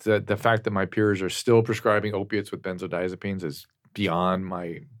that the fact that my peers are still prescribing opiates with benzodiazepines is beyond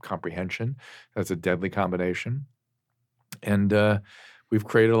my comprehension. That's a deadly combination. And we've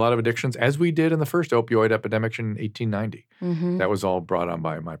created a lot of addictions, as we did in the first opioid epidemic in 1890. That was all brought on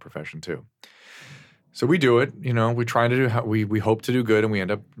by my profession too. So we do it. We try to do. We hope to do good, and we end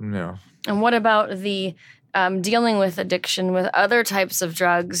up. And what about the dealing with addiction with other types of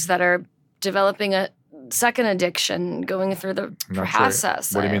drugs that are developing a second addiction, going through the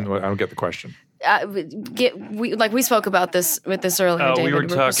process? Sure. What do you mean? I don't get the question. We spoke about this earlier, David. We were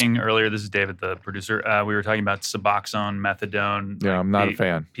talking earlier. This is David, the producer. We were talking about Suboxone, methadone. Yeah, I'm not a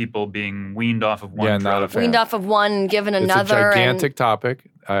fan. People being weaned off of one drug. Not a fan. Weaned off of one, given another. It's a gigantic topic.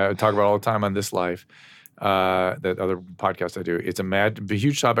 I talk about all the time on This Life, that other podcast I do. It's a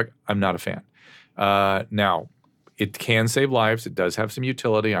huge topic. I'm not a fan. Now, it can save lives. It does have some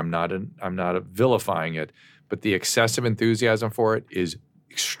utility. I'm not vilifying it, but the excessive enthusiasm for it is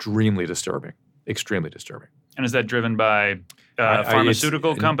extremely disturbing. Extremely disturbing. And is that driven by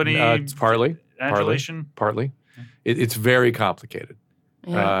pharmaceutical company? It's partly. Partly. It's very complicated.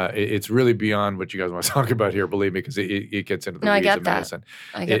 Yeah. It's really beyond what you guys want to talk about here, believe me, because it gets into the weeds of medicine.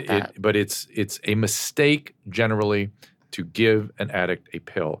 I get that. But it's a mistake generally to give an addict a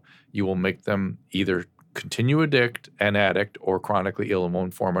pill. You will make them either continue addict or chronically ill in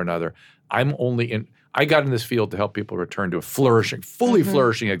one form or another. I got in this field to help people return to a fully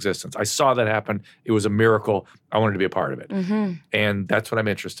flourishing existence. I saw that happen. It was a miracle. I wanted to be a part of it. And that's what I'm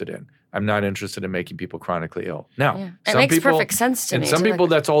interested in. I'm not interested in making people chronically ill. Now, it makes perfect sense to me. And some people,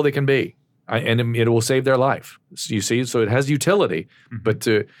 that's all they can be. And it will save their life. So you see, so it has utility. But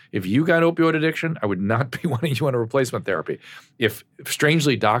if you got opioid addiction, I would not be wanting you on a replacement therapy. If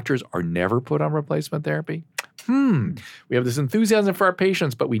strangely, doctors are never put on replacement therapy. We have this enthusiasm for our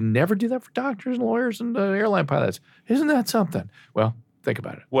patients, but we never do that for doctors and lawyers and airline pilots. Isn't that something? Well, think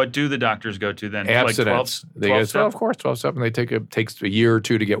about it. What do the doctors go to then? Abstinence. Like 12 step? Of course, 12 step. And it takes a year or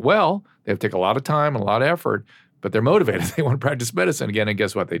two to get well. They have to take a lot of time and a lot of effort. But they're motivated. They want to practice medicine again, and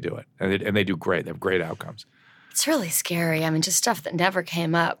guess what? They do it. And they do great. They have great outcomes. It's really scary. I mean, just stuff that never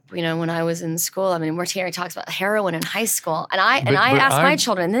came up, when I was in school. I mean, Mortieri talks about heroin in high school. And I ask my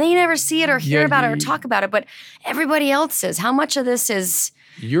children, and they never see it or hear about it or talk about it, but everybody else is. How much of this is...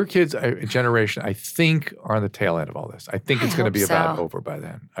 Your kids' generation, I think, are on the tail end of all this. I think it's going to be about over by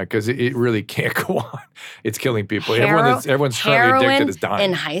then. Because it really can't go on. It's killing people. Everyone's currently addicted is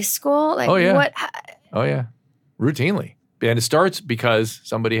dying. In high school? Like, oh, yeah. What? Oh, yeah. Routinely. And it starts because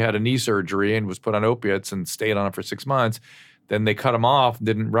somebody had a knee surgery and was put on opiates and stayed on it for 6 months. Then they cut him off,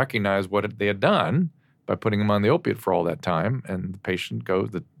 didn't recognize what they had done by putting him on the opiate for all that time. And the patient goes,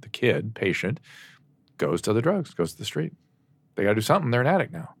 the patient goes to the drugs, goes to the street. They got to do something. They're an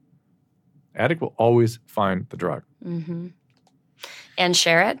addict now. Addict will always find the drug. And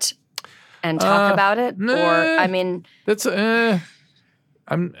share it and talk about it? Or, I mean... That's...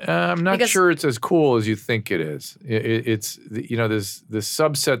 I'm not Because- sure it's as cool as you think it is. It's this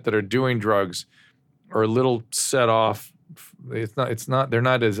subset that are doing drugs are a little set off. It's not. They're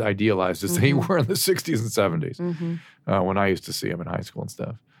not as idealized as they were in the 60s and 70s when I used to see them in high school and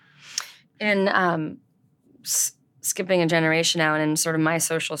stuff. And skipping a generation now, and in sort of my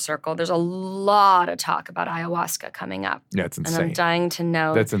social circle, there's a lot of talk about ayahuasca coming up. Yeah, it's insane. And I'm dying to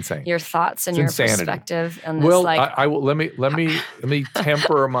know That's insane. your thoughts and It's your insanity. perspective on this. Well, like, I will let me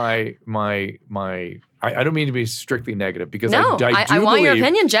temper my. I don't mean to be strictly negative because no, I do I want your believe-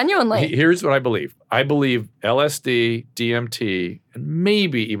 opinion genuinely. Here's what I believe. I believe LSD, DMT, and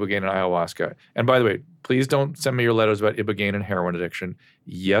maybe ibogaine and ayahuasca. And by the way, please don't send me your letters about ibogaine and heroin addiction.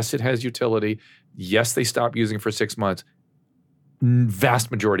 Yes, it has utility. Yes, they stop using for 6 months. Vast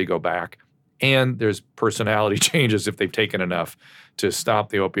majority go back. And there's personality changes if they've taken enough to stop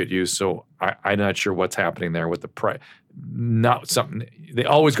the opiate use. So I'm not sure what's happening there with the not something. They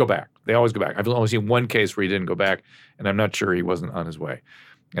always go back. They always go back. I've only seen one case where he didn't go back, and I'm not sure he wasn't on his way.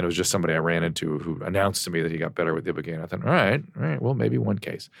 And it was just somebody I ran into who announced to me that he got better with ibogaine. I thought, all right, well, maybe one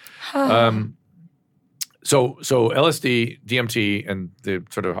case. So LSD, DMT, and the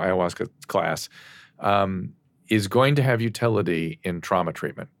sort of ayahuasca class is going to have utility in trauma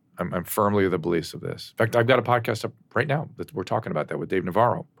treatment. I'm firmly of the beliefs of this. In fact, I've got a podcast up right now that we're talking about that with Dave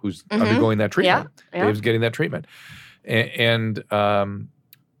Navarro, who's undergoing that treatment. Yeah. Dave's getting that treatment. And I'm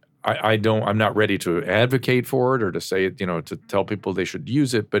not ready to advocate for it or to say it, to tell people they should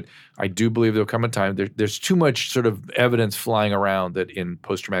use it, but I do believe there'll come a time. There's too much sort of evidence flying around that in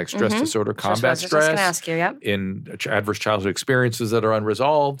post-traumatic stress disorder, combat Just gonna ask you, yep. in adverse childhood experiences that are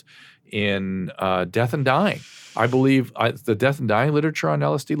unresolved, in death and dying. I believe the death and dying literature on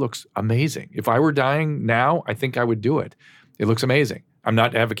LSD looks amazing. If I were dying now, I think I would do it. It looks amazing. I'm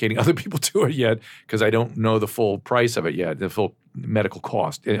not advocating other people do it yet because I don't know the full price of it yet, the full medical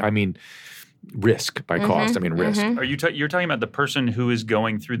cost. I mean, risk by cost. I mean, risk. Are you're talking about the person who is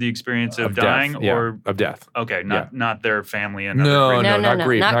going through the experience of death, dying, or of death? Okay, not their family and No, other grief. not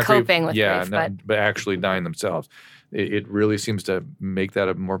grief, not grief. coping with grief, but actually dying themselves. It really seems to make that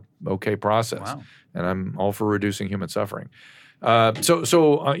a more okay process. Wow. And I'm all for reducing human suffering. I'm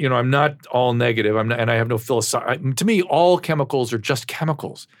not all negative. And I have no philosophy. To me, all chemicals are just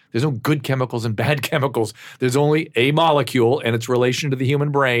chemicals. There's no good chemicals and bad chemicals. There's only a molecule and its relation to the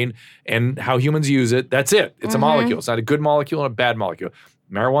human brain and how humans use it. That's it. It's a molecule. It's not a good molecule and a bad molecule.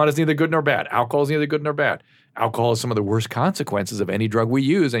 Marijuana is neither good nor bad. Alcohol is neither good nor bad. Alcohol has some of the worst consequences of any drug we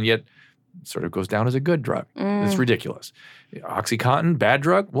use, and yet sort of goes down as a good drug. It's ridiculous. OxyContin, bad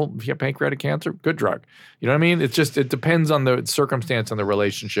drug? Well, if you have pancreatic cancer, good drug. You know what I mean? It depends on the circumstance and the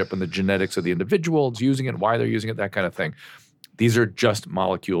relationship and the genetics of the individuals using it, why they're using it, that kind of thing. These are just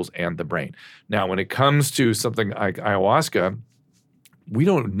molecules and the brain. Now, when it comes to something like ayahuasca, we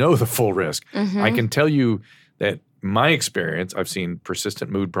don't know the full risk. I can tell you that my experience, I've seen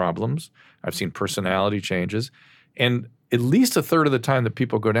persistent mood problems. I've seen personality changes. And at least a third of the time that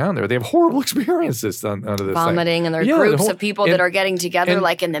people go down there, they have horrible experiences under this vomiting, thing. and there are groups of people that are getting together,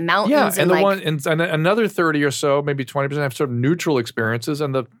 like in the mountains. Yeah, and another 30 or so, maybe 20% have sort of neutral experiences,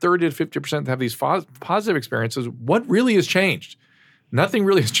 and the 30 to 50% have these positive experiences. What really has changed? Nothing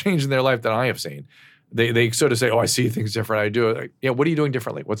really has changed in their life that I have seen. They sort of say, "Oh, I see things different. I do it." Like, yeah, what are you doing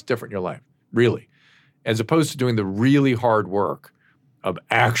differently? What's different in your life, really? As opposed to doing the really hard work of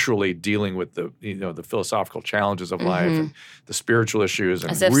actually dealing with the philosophical challenges of life and the spiritual issues,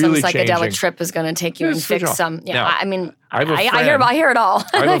 and as if really some psychedelic changing. trip is going to take you and fix some. Yeah, Now, I mean, I hear it all.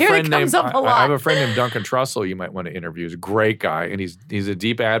 I hear it comes up a lot. I have a friend named Duncan Trussell you might want to interview. He's a great guy, and he's a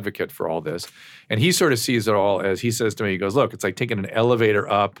deep advocate for all this. And he sort of sees it all as, he says to me, he goes, look, it's like taking an elevator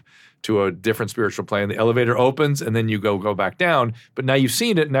up to a different spiritual plane. The elevator opens, and then you go back down. But now you've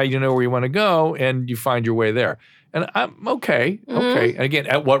seen it. Now you know where you want to go, and you find your way there. And I'm okay. And again,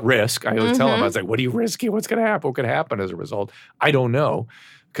 at what risk? I always tell him, I was like, what are you risking? What's going to happen? What could happen as a result? I don't know.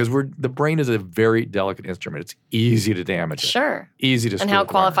 Because the brain is a very delicate instrument. It's easy to damage it. Sure. Easy to screw And how with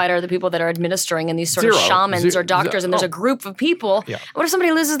the brain. qualified are the people that are administering and these sort of shamans or doctors, and there's a group of people. Yeah. What if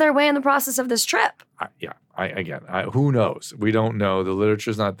somebody loses their way in the process of this trip? Who knows? We don't know. The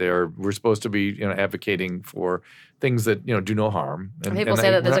literature's not there. We're supposed to be advocating for things that do no harm. And people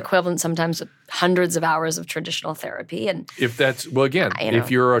say that there's equivalent sometimes with hundreds of hours of traditional therapy. And if that's, well, again,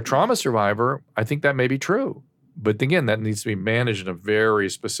 if you're a trauma survivor, I think that may be true. But again, that needs to be managed in a very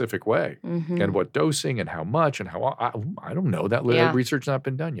specific way. And what dosing and how much and how, I don't know. That research has not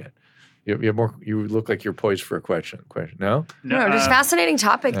been done yet. You have more. You look like you're poised for a question. No, just fascinating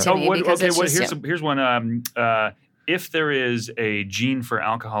topic to me. Here's one. If there is a gene for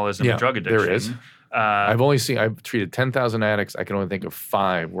alcoholism and drug addiction, there is. I've treated 10,000 addicts. I can only think of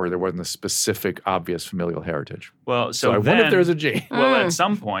 5 where there wasn't a specific, obvious familial heritage. Well, So I wonder if there's a gene. Well, at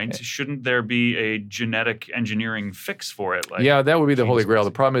some point, shouldn't there be a genetic engineering fix for it? Like Yeah, that would be the holy grail.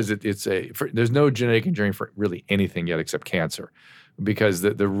 The problem is there's no genetic engineering for really anything yet except cancer. Because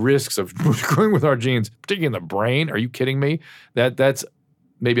the risks of screwing with our genes, particularly in the brain, are you kidding me? That's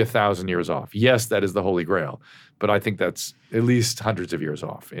maybe 1,000 years off. Yes, that is the holy grail. But I think that's at least hundreds of years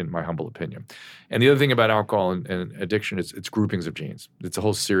off, in my humble opinion. And the other thing about alcohol and addiction is it's groupings of genes. It's a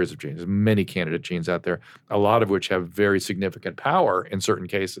whole series of genes. There's many candidate genes out there, a lot of which have very significant power in certain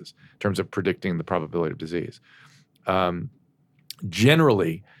cases in terms of predicting the probability of disease.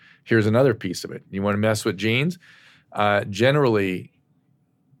 Generally, here's another piece of it. You want to mess with genes? Generally,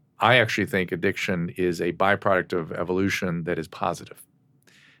 I actually think addiction is a byproduct of evolution that is positive.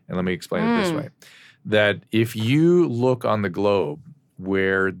 And let me explain it this way. That if you look on the globe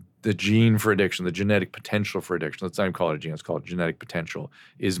where the gene for addiction, the genetic potential for addiction, let's not even call it a gene, let's call it genetic potential,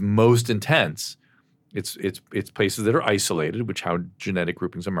 is most intense, it's places that are isolated, which how genetic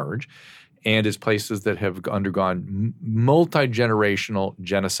groupings emerge, and it's places that have undergone multi-generational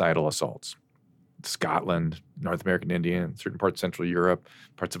genocidal assaults. Scotland, North American Indian, certain parts of Central Europe,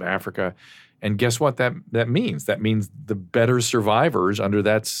 parts of Africa. And guess what that means? That means the better survivors under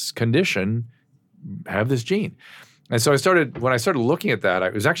that condition have this gene. And so when I started looking at that,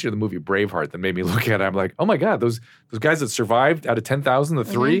 it was actually the movie Braveheart that made me look at it. I'm like, oh my God, those guys that survived out of 10,000, the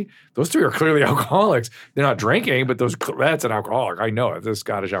 3, those 3 are clearly alcoholics. They're not drinking, but that's an alcoholic. I know it, this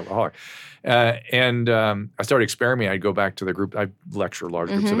Scottish alcoholic. And I started experimenting. I'd go back to the group. I lecture large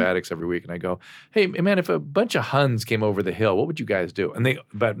groups of addicts every week, and I go, hey, man, if a bunch of Huns came over the hill, what would you guys do? And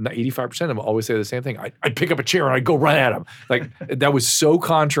about 85% of them always say the same thing. I'd pick up a chair and I'd go run at them. Like, that was so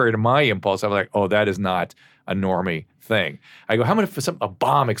contrary to my impulse. I was like, oh, that is not a normie thing. I go, how about if a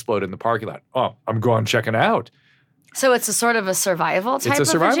bomb exploded in the parking lot? Oh, I'm going checking out. So it's a sort of a survival type of It's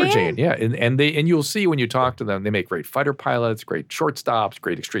a survivor gene? Yeah. And you'll see when you talk to them, they make great fighter pilots, great shortstops,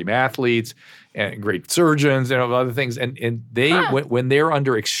 great extreme athletes, and great surgeons, and other things. And they when they're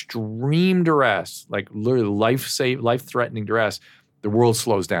under extreme duress, like literally life-threatening duress, the world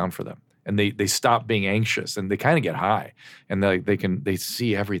slows down for them. And they stop being anxious, and they kind of get high, and they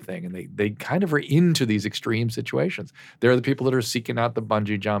see everything, and they kind of are into these extreme situations. They're the people that are seeking out the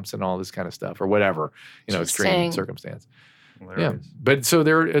bungee jumps and all this kind of stuff, or whatever, extreme circumstance. Hilarious. Yeah, but so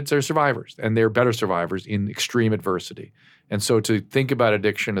they're survivors, and they're better survivors in extreme adversity. And so to think about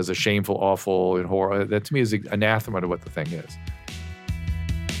addiction as a shameful, awful, and horror, that to me is anathema to what the thing is.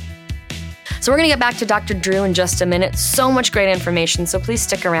 So we're going to get back to Dr. Drew in just a minute. So much great information, so please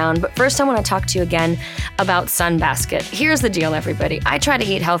stick around. But first, I want to talk to you again about Sunbasket. Here's the deal, everybody. I try to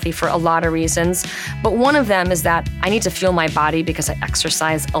eat healthy for a lot of reasons, but one of them is that I need to fuel my body because I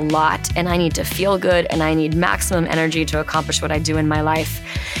exercise a lot, and I need to feel good, and I need maximum energy to accomplish what I do in my life.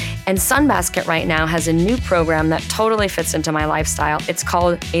 And Sunbasket right now has a new program that totally fits into my lifestyle. It's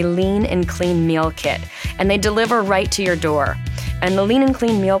called a Lean and Clean Meal Kit, and they deliver right to your door. And the Lean and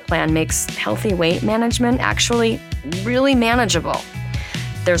Clean Meal Plan makes healthy weight management actually really manageable.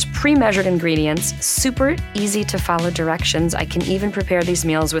 There's pre-measured ingredients, super easy to follow directions. I can even prepare these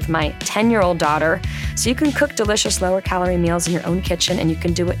meals with my 10-year-old daughter. So you can cook delicious lower-calorie meals in your own kitchen, and you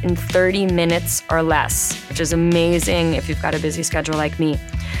can do it in 30 minutes or less, which is amazing if you've got a busy schedule like me.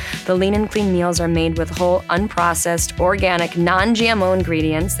 The Lean and Clean meals are made with whole, unprocessed, organic, non-GMO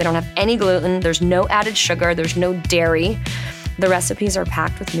ingredients. They don't have any gluten. There's no added sugar. There's no dairy. The recipes are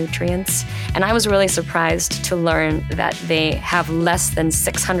packed with nutrients, and I was really surprised to learn that they have less than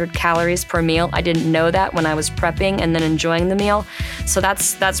 600 calories per meal. I didn't know that when I was prepping and then enjoying the meal, so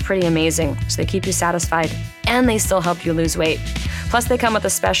that's pretty amazing. So they keep you satisfied, and they still help you lose weight. Plus, they come with a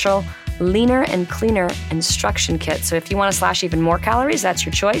special Leaner and Cleaner instruction kit. So if you want to slash even more calories, that's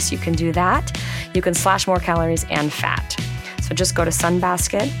your choice. You can do that. You can slash more calories and fat. So just go to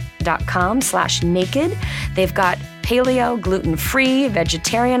sunbasket.com/naked. They've got paleo, gluten-free,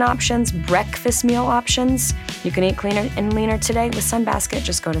 vegetarian options, breakfast meal options. You can eat cleaner and leaner today with Sunbasket.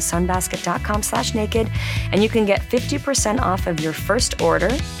 Just go to sunbasket.com/naked, and you can get 50% off of your first order.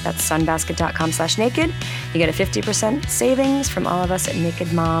 That's sunbasket.com/naked. You get a 50% savings from all of us at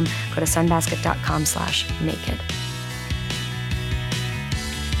Naked Mom. Go to sunbasket.com/naked.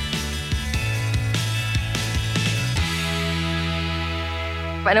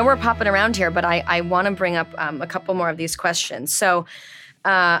 I know we're popping around here, but I want to bring up a couple more of these questions. So,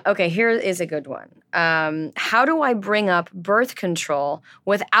 okay, here is a good one. How do I bring up birth control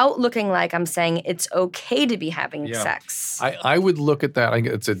without looking like I'm saying it's okay to be having sex? I would look at that.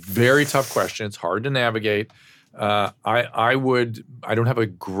 It's a very tough question. It's hard to navigate. I don't have a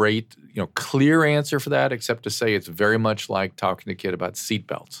great, clear answer for that, except to say it's very much like talking to a kid about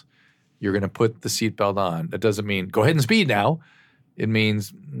seatbelts. You're going to put the seatbelt on. That doesn't mean go ahead and speed now. It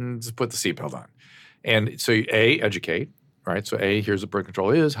means just put the seatbelt on. And so educate, right? So here's what birth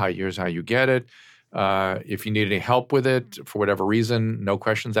control is. Here's how you get it. If you need any help with it for whatever reason, no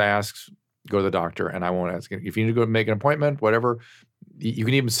questions asked. Go to the doctor, and I won't ask. If you need to go make an appointment, whatever, you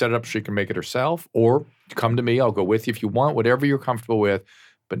can even set it up so you can make it herself, or come to me. I'll go with you if you want, whatever you're comfortable with,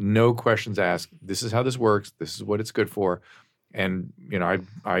 but no questions asked. This is how this works. This is what it's good for. And,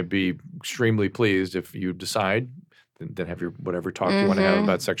 I'd be extremely pleased if you decide, then have your whatever talk you want to have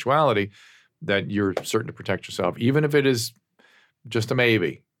about sexuality, that you're certain to protect yourself, even if it is just a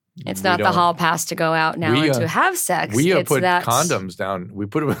maybe. It's not the hall pass to go out now and to have sex. We put condoms down. We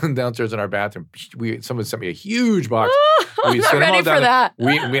put them downstairs in our bathroom. Someone sent me a huge box. I'm not ready for that.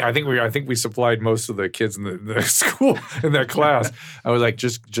 I think we supplied most of the kids in the school in that class. I was like,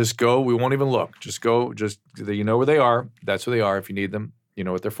 just go. We won't even look. Just go. Just you know where they are. That's where they are. If you need them, you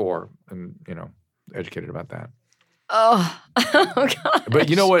know what they're for, and educated about that. Oh God! But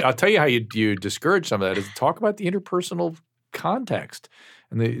you know what? I'll tell you how you discourage some of that is talk about the interpersonal context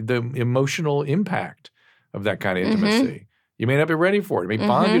and the emotional impact of that kind of intimacy. You may not be ready for it. It may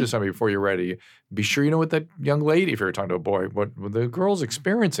bond you to somebody before you're ready. Be sure you know what that young lady, if you're talking to a boy, what the girl's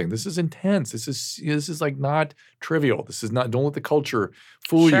experiencing. This is intense. This is like not trivial. This is not. Don't let the culture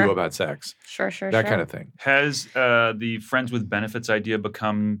fool you about sex. Sure. That kind of thing. Has the friends with benefits idea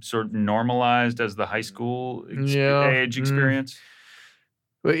become sort of normalized as the high school age experience?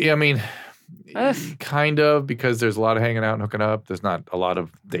 Well, yeah, I mean. Kind of, because there's a lot of hanging out and hooking up. There's not a lot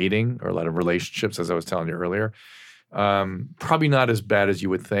of dating or a lot of relationships, as I was telling you earlier. Probably not as bad as you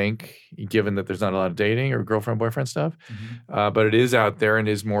would think, given that there's not a lot of dating or girlfriend-boyfriend stuff. But it is out there and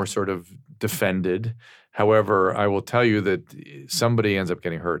is more sort of defended. However, I will tell you that somebody ends up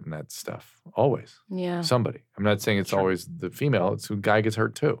getting hurt in that stuff. Always. Yeah. Somebody. I'm not saying it's always the female. It's the guy gets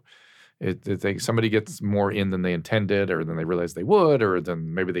hurt too. Somebody gets more in than they intended, or than they realized they would, or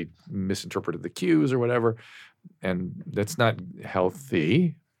then maybe they misinterpreted the cues or whatever, and that's not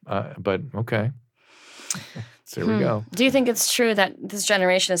healthy. But okay, so here we go. Do you think it's true that this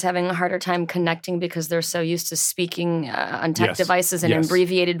generation is having a harder time connecting because they're so used to speaking on tech devices in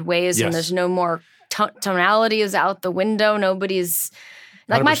abbreviated ways, and there's no more tonality is out the window? Nobody's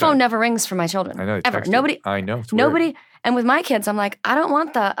like 100%. My phone never rings for my children. I know ever. Nobody. I know. Nobody. Weird. And with my kids, I'm like, I don't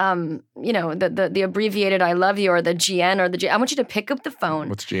want the abbreviated "I love you" or the GN or the G. I want you to pick up the phone.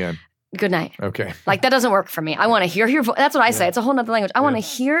 What's GN? Good night. Okay. Like that doesn't work for me. I want to hear your voice. That's what I say. It's a whole nother language. I want to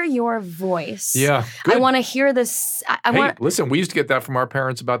hear your voice. Yeah. Good. I want to hear this. Listen, we used to get that from our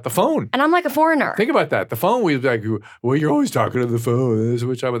parents about the phone. And I'm like a foreigner. Think about that. The phone, we was like, well, you're always talking to the phone. This is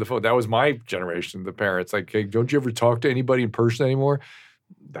which time with the phone. That was my generation, the parents. Like, hey, don't you ever talk to anybody in person anymore?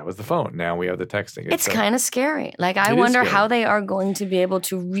 That was the phone. Now we have the texting. It's kind of scary. Like, I wonder how they are going to be able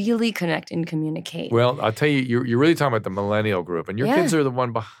to really connect and communicate. Well, I'll tell you, you're really talking about the millennial group, and your kids are the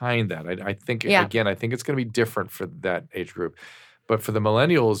one behind that. I think, again, I think it's going to be different for that age group. But for the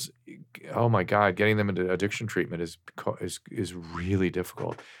millennials, oh my God, getting them into addiction treatment is really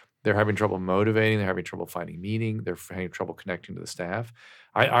difficult. They're having trouble motivating. They're having trouble finding meaning. They're having trouble connecting to the staff.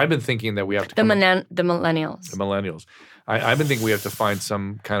 I've been thinking that we have to the millennials. The millennials. I've been thinking we have to find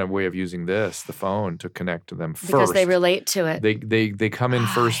some kind of way of using the phone, to connect to them first. Because they relate to it. They come in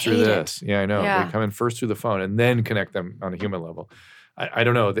first through this. Yeah, I know. Yeah. They come in first through the phone and then connect them on a human level. I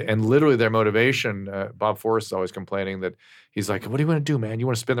don't know. And literally their motivation, Bob Forrest is always complaining that he's like, what do you want to do, man? You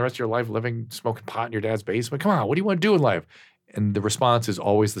want to spend the rest of your life smoking pot in your dad's basement? Come on, what do you want to do in life? And the response is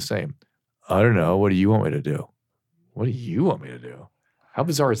always the same. I don't know. What do you want me to do? What do you want me to do? How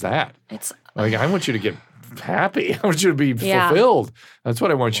bizarre is that? It's like, I want you to get happy. I want you to be fulfilled. That's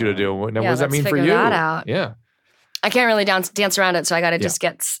what I want you to do. Now, what does that mean for you? That out. Yeah. I can't really dance around it, so I got to just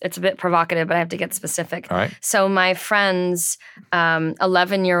it's a bit provocative, but I have to get specific. All right. So my friend's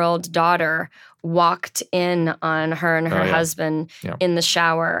 11-year-old daughter walked in on her and her husband in the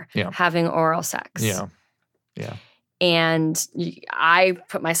shower having oral sex. Yeah. Yeah. And I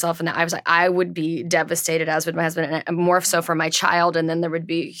put myself in that. I was like, I would be devastated, as would my husband, and more so for my child. And then there would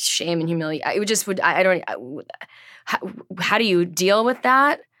be shame and humiliation. How do you deal with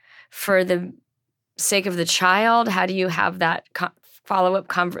that for the sake of the child? How do you have that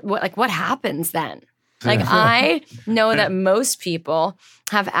follow-up what happens then? Like, I know that most people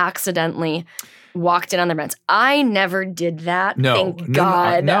have accidentally walked in on their friends. I never did that. Thank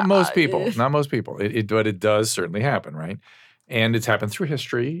God. Not most people. Not most people. But it does certainly happen, right? And it's happened through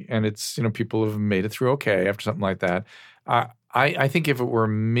history, and it's, people have made it through okay after something like that. I think if it were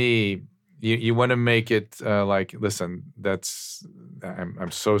me, You want to make it like, listen,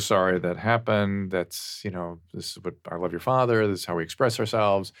 I'm so sorry that happened. That's, this is what I love your father. This is how we express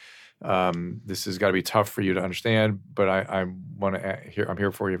ourselves. This has got to be tough for you to understand, but I want to I'm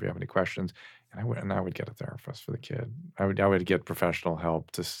here for you if you have any questions. And I would get a therapist for the kid. I would get professional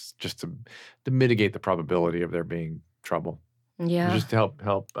help just to mitigate the probability of there being trouble. Yeah. Just to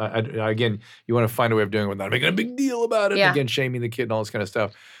help. Again, you want to find a way of doing it without making a big deal about it. Yeah. And again, shaming the kid and all this kind of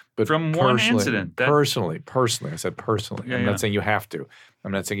stuff. But from one incident. Personally, I said personally. Yeah, I'm not saying you have to.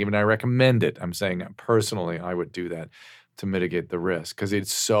 I'm not saying even I recommend it. I'm saying personally I would do that to mitigate the risk because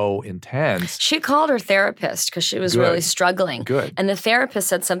it's so intense. She called her therapist because she was really struggling. Good. And the therapist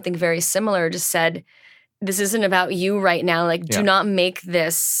said something very similar, just said, this isn't about you right now. Like, do not make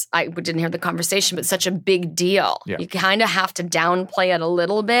this, I didn't hear the conversation, but such a big deal. Yeah. You kind of have to downplay it a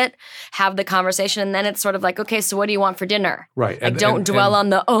little bit, have the conversation, and then it's sort of like, okay, so what do you want for dinner? Right. And don't dwell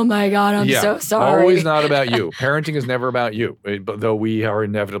on the, oh my God, I'm so sorry. Always not about you. Parenting is never about you, though we are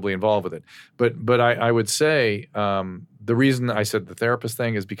inevitably involved with it. But I would say the reason I said the therapist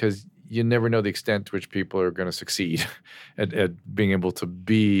thing is because you never know the extent to which people are going to succeed at being able to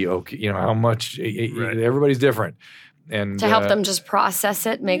be okay. How much everybody's different, and to help them just process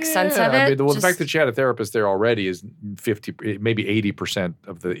it, make sense of it. The fact that you had a therapist there already is 50, maybe 80%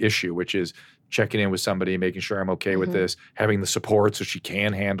 of the issue, which is checking in with somebody, making sure I'm okay with this, having the support so she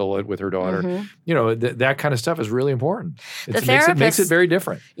can handle it with her daughter. That kind of stuff is really important. It makes it very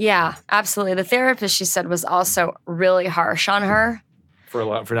different. Yeah, absolutely. The therapist, she said, was also really harsh on her. For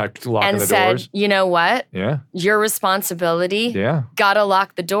not locking and the said, doors. You know what? Yeah. Your responsibility. Yeah. Gotta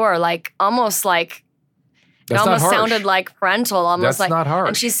lock the door. Almost like it almost sounded like parental. Almost That's not harsh.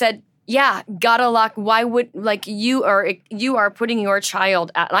 And she said, yeah, gotta lock. Why would you are putting your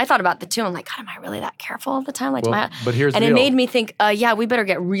child at, and I thought about the two. I'm like, God, am I really that careful all the time? But here's and the it deal. made me think, we better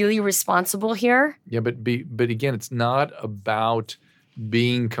get really responsible here. Yeah, but again, it's not about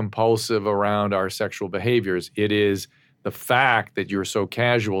being compulsive around our sexual behaviors. It is the fact that you're so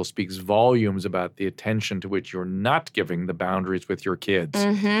casual speaks volumes about the attention to which you're not giving the boundaries with your kids.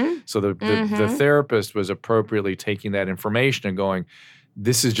 So the therapist was appropriately taking that information and going,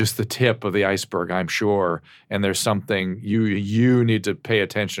 this is just the tip of the iceberg, I'm sure, and there's something you need to pay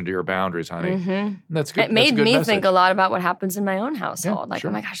attention to your boundaries, honey. That's good. It made me message. think a lot about what happens in my own household. Yeah,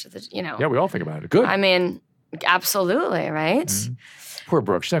 sure. Oh my gosh, Yeah, we all think about it. Good. I mean, absolutely, right? Poor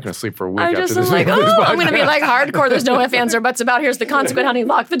Brooke. She's not going to sleep for a week I'm after just this. like, I'm going to be like hardcore. There's no ifs, ands, or buts about. Here's the consequence, honey.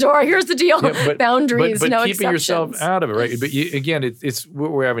 Lock the door. Here's the deal. Boundaries, but no keeping exceptions. yourself out of it, right? But again, it's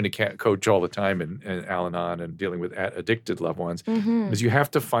what we're having to coach all the time in Al-Anon and dealing with addicted loved ones is you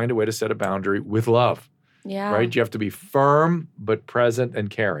have to find a way to set a boundary with love. Yeah. Right? You have to be firm but present and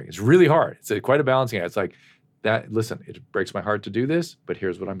caring. It's really hard. It's quite a balancing act. It's like that. Listen, it breaks my heart to do this, but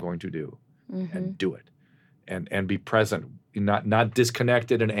here's what I'm going to do, and do it, and be present. Not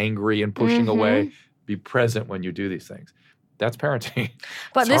disconnected and angry and pushing away. Be present when you do these things. That's parenting.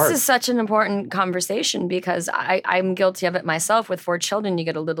 But this is such an important conversation because I'm guilty of it myself. With 4 children, you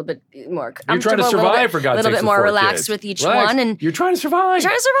get a little bit more comfortable. You're trying to survive, for God's sake. A little bit more relaxed with each one. And you're trying to survive.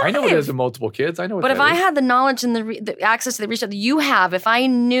 I know it is with multiple kids. I know what But that if I is. had the knowledge and the access to the research that you have, if I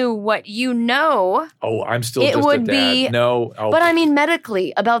knew what you know. Oh, I'm still it just would a dad. be, No. But I mean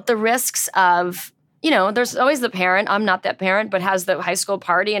medically, about the risks of... there's always the parent, I'm not that parent, but has the high school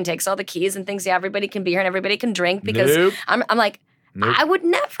party and takes all the keys and thinks everybody can be here and everybody can drink because I'm like, I would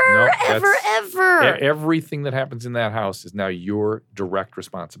never, ever. Everything that happens in that house is now your direct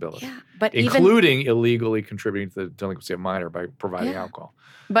responsibility. Yeah, but including illegally contributing to the delinquency of minor by providing alcohol.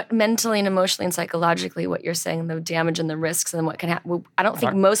 But mentally and emotionally and psychologically, what you're saying, the damage and the risks and what can happen. I don't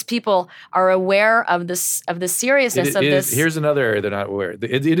think most people are aware of this, of the seriousness of this. Here's another area they're not aware.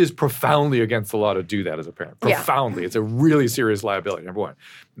 It is profoundly against the law to do that as a parent. Profoundly. It's a really serious liability, number one.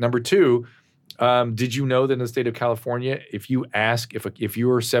 Number two, did you know that in the state of California, if you ask, if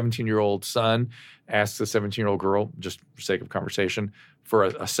your 17-year-old son asks a 17-year-old girl, just for sake of conversation, for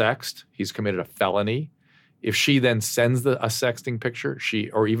a sext, he's committed a felony. If she then sends a sexting picture,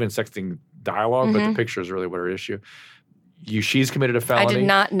 or even sexting dialogue, but the picture is really what her issue. She's committed a felony. I did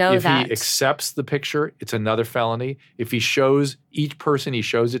not know that. If he accepts the picture, it's another felony. If he shows, each person he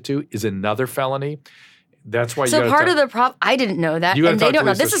shows it to is another felony. That's why of the problem, I didn't know that, and they don't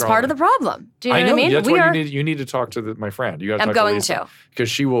know. This is part of the problem. Do you know what I mean? That's why you need to talk to my friend. You got to talk to Lisa. Because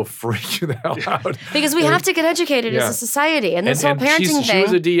she will freak you the hell out. Because we have to get educated as a society. And this whole parenting thing. She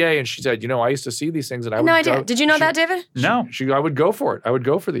was a DA, and she said, I used to see these things, and I would no idea. Did you know that, David? No. I would go for it. I would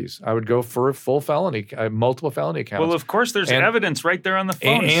go for these. I would go for a full felony, multiple felony counts. Well, of course, there's evidence right there on the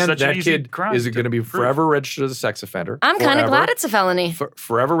phone. And such that an easy kid crime is going to be forever registered as a sex offender. I'm kind of glad it's a felony.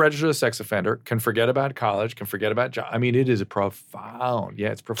 Forever registered as a sex offender, can forget about college, can forget about job. I mean, it is profound. Yeah,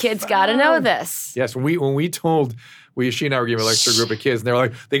 it's profound. Kids got to know this. Yes, when we told, she and I were giving a lecture to a group of kids, and they're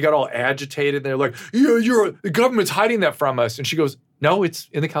like, they got all agitated, and they're like, the government's hiding that from us. And she goes, no, it's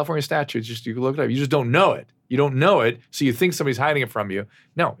in the California statutes. You can look it up. You just don't know it. You don't know it, so you think somebody's hiding it from you.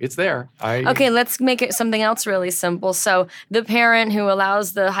 No, it's there. Okay, let's make it something else really simple. So the parent who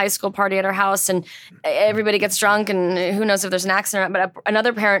allows the high school party at her house and everybody gets drunk and who knows if there's an accident, but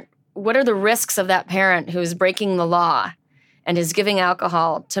another parent, what are the risks of that parent who's breaking the law and is giving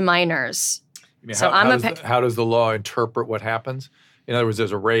alcohol to minors? How does the law interpret what happens? In other words,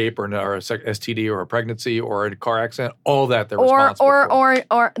 there's a rape or a STD or a pregnancy or a car accident. All that they're responsible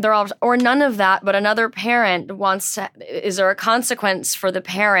for. Or none of that. But another parent wants to. Is there a consequence for the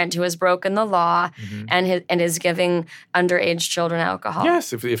parent who has broken the law and is giving underage children alcohol?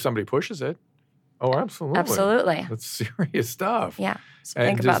 Yes, if somebody pushes it. Oh, absolutely. Absolutely. That's serious stuff. Yeah. So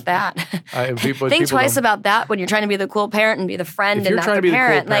think about that. Think twice about that when you're trying to be the cool parent and be the friend and not the parent. If you're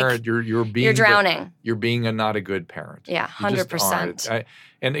trying to be the cool parent, you're drowning. You're being not a good parent. Yeah, 100%.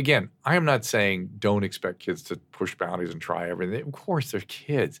 And again, I am not saying don't expect kids to push boundaries and try everything. Of course, they're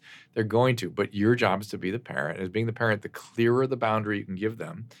kids. They're going to. But your job is to be the parent. As being the parent, the clearer the boundary you can give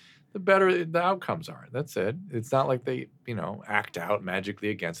them, the better the outcomes are. That's it. It's not like they, act out magically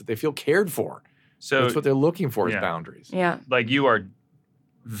against it. They feel cared for. So that's what they're looking for is boundaries. Yeah. Like you are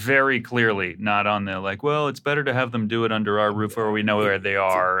very clearly not on the it's better to have them do it under our roof where we know where they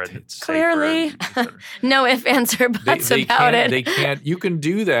are and it's clearly no ifs, ands, or buts about it. They can't. You can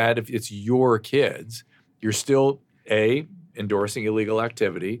do that if it's your kids. You're still A, endorsing illegal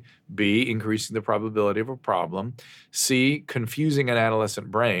activity, B, increasing the probability of a problem, C, confusing an adolescent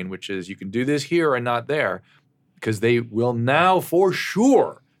brain, which is you can do this here and not there, because they will now for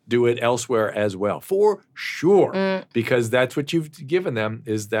sure do it elsewhere as well, for sure, because that's what you've given them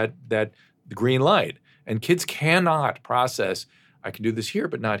is that green light. And kids cannot process, I can do this here,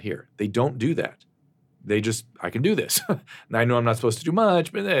 but not here. They don't do that. They just, I can do this. And I know I'm not supposed to do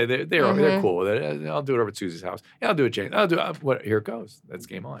much, but they're cool with it. I'll do it over at Susie's house. Yeah, I'll do it, Jane. Here it goes. That's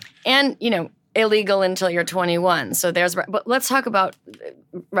game on. And, illegal until you're 21. So but let's talk about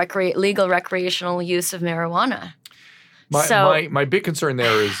legal recreational use of marijuana. My big concern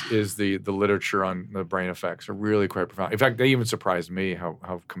there is the literature on the brain effects are really quite profound. In fact, they even surprised me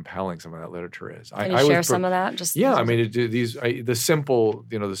how compelling some of that literature is. Can you share some of that? The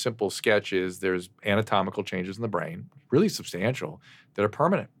simple sketch is there's anatomical changes in the brain, really substantial, that are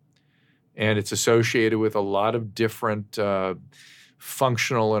permanent, and it's associated with a lot of different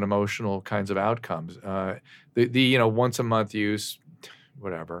functional and emotional kinds of outcomes. The once a month use,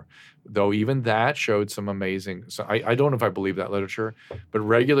 whatever. Though even that showed some amazing. So I don't know if I believe that literature, but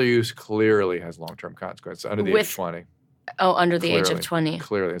regular use clearly has long-term consequences under the age of 20. Oh, under the age of 20.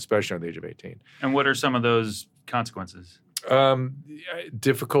 Clearly, especially under the age of 18. And what are some of those consequences?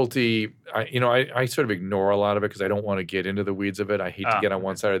 Difficulty. I sort of ignore a lot of it because I don't want to get into the weeds of it. I hate to get on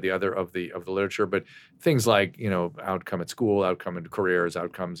one side or the other of the literature, but things like outcome at school, outcome in careers,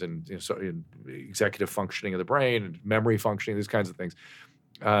 outcomes in executive functioning of the brain, and memory functioning, these kinds of things.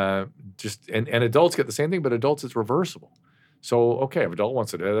 And adults get the same thing, but adults it's reversible. So okay, if adult wants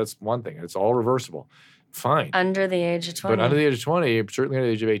to do it, that's one thing. It's all reversible. Fine. Under the age of 20. But under the age of 20, certainly under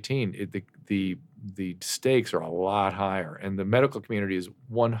the age of 18, the stakes are a lot higher. And the medical community is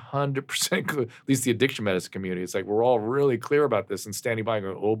 100%, at least the addiction medicine community, it's like we're all really clear about this and standing by and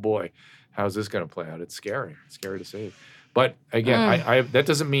going, oh boy, how's this going to play out? It's scary. It's scary to see. But again, that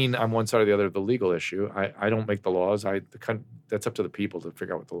doesn't mean I'm one side or the other of the legal issue. I don't make the laws. That's up to the people to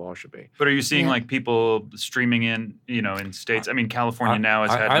figure out what the law should be. But are you seeing like people streaming in states? I mean, California now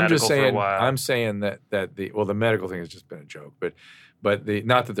has had medical for a while. I'm saying that the medical thing has just been a joke. But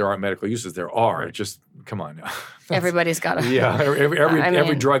not that there aren't medical uses, there are. It's just come on now. Everybody's got a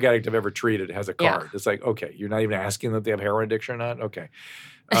every drug addict I've ever treated has a card. It's like okay, you're not even asking them if they have heroin addiction or not. Okay,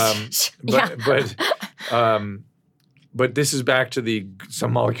 But this is back to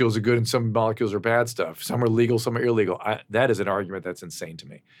some molecules are good and some molecules are bad stuff. Some are legal, some are illegal. That is an argument that's insane to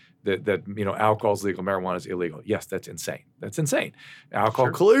me. That alcohol is legal, marijuana is illegal. Yes, that's insane. That's insane.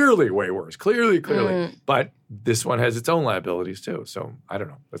 Alcohol clearly way worse. Clearly. But this one has its own liabilities too. So I don't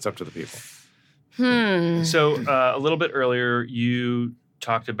know. That's up to the people. So a little bit earlier, you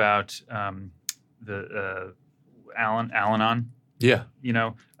talked about the Al-Anon. Yeah. You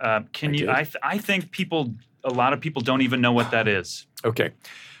know, can you? I think a lot of people don't even know what that is. Okay.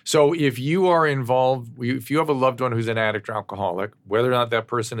 So if you are involved, if you have a loved one who's an addict or alcoholic, whether or not that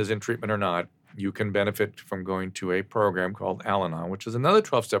person is in treatment or not, you can benefit from going to a program called Al-Anon, which is another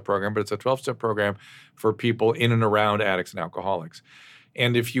 12-step program, but it's a 12-step program for people in and around addicts and alcoholics.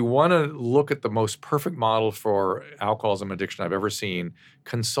 And if you want to look at the most perfect model for alcoholism addiction I've ever seen,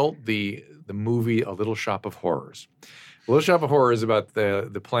 consult the movie A Little Shop of Horrors. A Little Shop of Horrors is about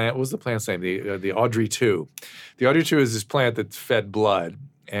the plant. What was the plant's name? The Audrey 2. The Audrey 2 is this plant that's fed blood,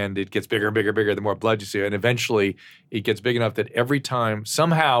 and it gets bigger and bigger and bigger the more blood you see. And eventually it gets big enough that every time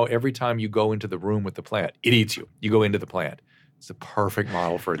you go into the room with the plant, it eats you. You go into the plant. It's the perfect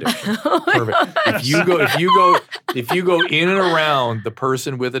model for addiction. Perfect. If you go in and around the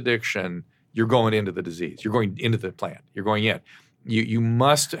person with addiction, you're going into the disease. You're going into the plant. You're going in. You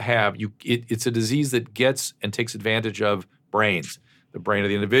must have it's a disease that gets and takes advantage of brains, the brain of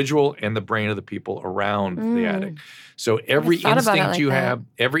the individual and the brain of the people around the addict. So every instinct you have,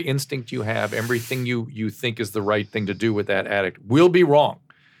 everything you think is the right thing to do with that addict will be wrong,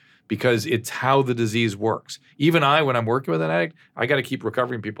 because it's how the disease works. Even when I'm working with an addict, I got to keep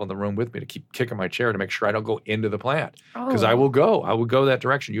recovering people in the room with me to keep kicking my chair to make sure I don't go into the plant, because I will go that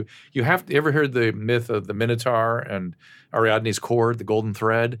direction. You have to ever heard the myth of the Minotaur and Ariadne's cord, the golden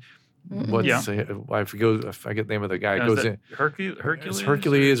thread? I forget the name of the guy. Goes in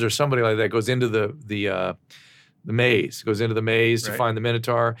Hercules or somebody like that goes into the maze. Goes into the maze to find the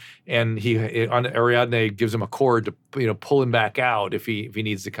Minotaur, and Ariadne gives him a cord to pull him back out if he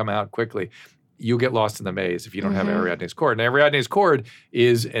needs to come out quickly. You'll get lost in the maze if you don't have Ariadne's cord. And Ariadne's cord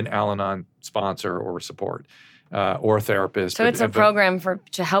is an Al-Anon sponsor or support. Or a therapist. So it's a program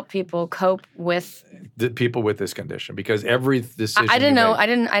to help people cope with the people with this condition, because every decision I didn't know.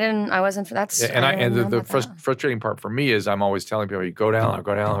 I wasn't for that. And the frustrating part for me is I'm always telling people, you go to Al-Anon,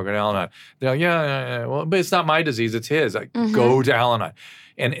 go to Al-Anon, go to Al-Anon. They're like, yeah. Well, but it's not my disease, it's his. Like, go to Al-Anon.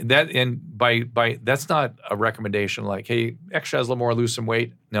 And by that's not a recommendation like, hey, exercise a little more, lose some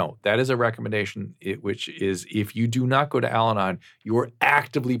weight. No, that is a recommendation which is, if you do not go to Al-Anon, you are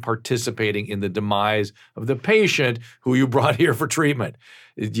actively participating in the demise of the patient who you brought here for treatment.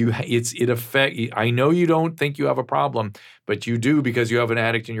 I know you don't think you have a problem, but you do, because you have an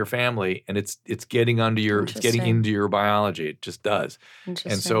addict in your family, and it's getting into your biology. It just does.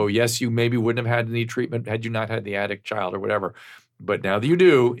 And so, yes, you maybe wouldn't have had any treatment had you not had the addict child or whatever. But now that you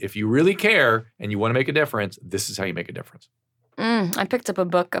do, if you really care and you want to make a difference, this is how you make a difference. I picked up a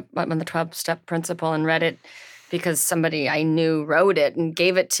book on the 12-step principle and read it because somebody I knew wrote it and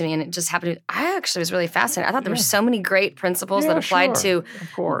gave it to me, and it just happened to, I actually was really fascinated. I thought there were so many great principles that applied to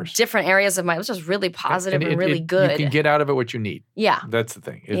different areas of my life. It was just really positive and really good. You can get out of it what you need. Yeah. That's the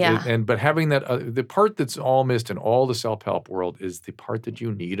thing. But having that, the part that's all missed in all the self-help world is the part that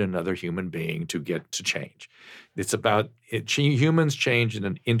you need another human being to get to change. It's about humans change in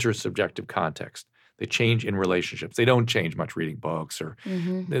an intersubjective context. They change in relationships. They don't change much reading books, or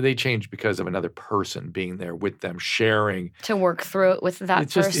they change because of another person being there with them, sharing. To work through it with that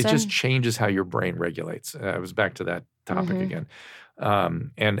person. It just changes how your brain regulates. I was back to that topic again.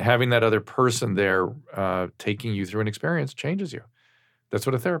 And having that other person there taking you through an experience changes you. That's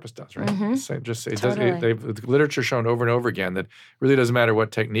what a therapist does, right? The literature shown over and over again that really doesn't matter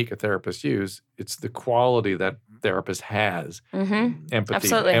what technique a therapist uses. It's the quality that therapist has.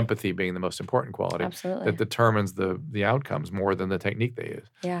 Empathy being the most important quality that determines the outcomes more than the technique they use.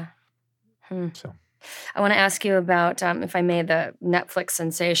 Yeah. So, I want to ask you about, if I may, the Netflix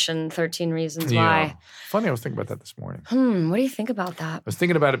sensation 13 Reasons Why. Funny, I was thinking about that this morning. What do you think about that? I was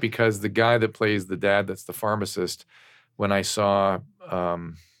thinking about it because the guy that plays the dad, that's the pharmacist. When I saw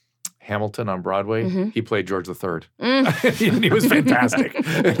Hamilton on Broadway, he played George III. And he was fantastic.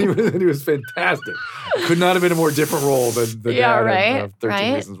 he was fantastic. Could not have been a more different role than the dad of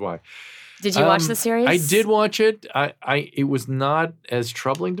 13 Reasons Why. Did you watch the series? I did watch it. It was not as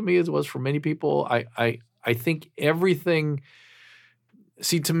troubling to me as it was for many people. I think everything –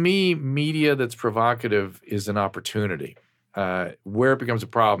 see, to me, media that's provocative is an opportunity. Where it becomes a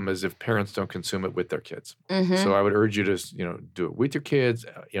problem is if parents don't consume it with their kids. So I would urge you to, do it with your kids.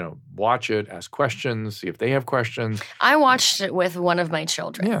 Watch it, ask questions, see if they have questions. I watched it with one of my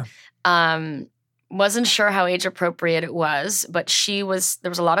children. Yeah. Wasn't sure how age appropriate it was, but there was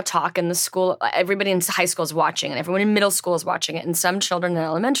a lot of talk in the school. Everybody in high school is watching it. Everyone in middle school is watching it. And some children in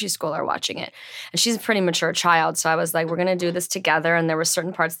elementary school are watching it. And she's a pretty mature child. So I was like, we're going to do this together. And there were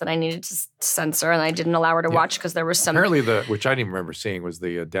certain parts that I needed to censor, and I didn't allow her to watch because there were some. Apparently which I didn't even remember seeing, was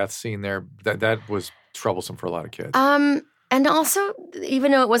the death scene there. That was troublesome for a lot of kids. And also,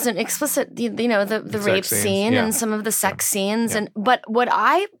 even though it wasn't explicit, the rape sex scenes, scene yeah. and some of the sex scenes, Yeah. but what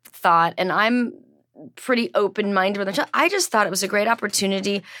I thought, and I'm pretty open-minded with it, I just thought it was a great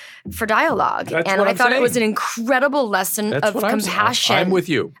opportunity for dialogue. That's and what I I'm thought it was an saying. incredible lesson That's of what I'm saying. compassion. I'm with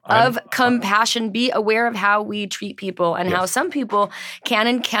you. Compassion. Be aware of how we treat people and how some people can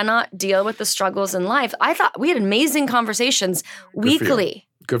and cannot deal with the struggles in life. I thought we had amazing conversations weekly.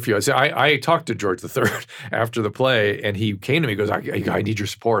 Good for you. So I talked to George III after the play, and he came to me and goes, I need your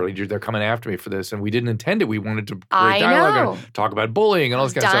support. They're coming after me for this. And we didn't intend it. We wanted to create dialogue and talk about bullying and all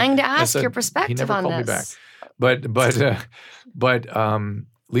this kind of stuff. Dying to I ask said, your perspective he never on called this. me back. But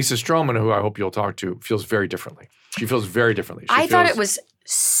Lisa Stroman, who I hope you'll talk to, feels very differently. She feels very differently. I thought it was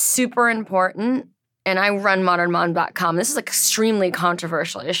super important. And I run modernmom.com. This is an extremely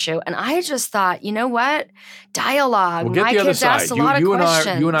controversial issue. And I just thought, you know what? Dialogue. Well, get My the other kids side. asked a lot of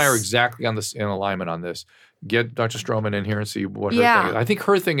questions. You and I are exactly in alignment on this. Get Dr. Stroman in here and see what her thing is. I think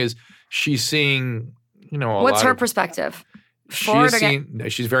her thing is she's seeing, What's her perspective?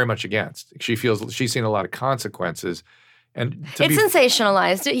 She's very much against. She feels she's seen a lot of consequences. And it's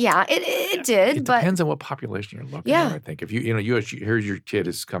sensationalized. Yeah, it did. It but depends on what population you're looking at, I think. If here's your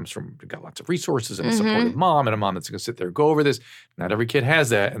kid got lots of resources and a supportive mom and a mom that's going to sit there and go over this. Not every kid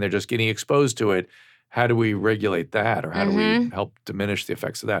has that, and they're just getting exposed to it. How do we regulate that, or how do we help diminish the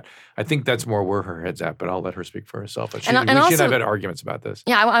effects of that? I think that's more where her head's at, but I'll let her speak for herself. She and I've had arguments about this.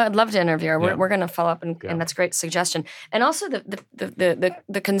 Yeah, I would love to interview her. We're going to follow up, and that's a great suggestion. And also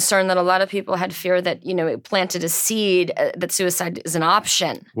the concern that a lot of people had fear that, it planted a seed that suicide is an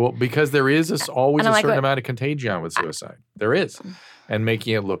option. Well, because there is always a certain amount of contagion with suicide. There is. And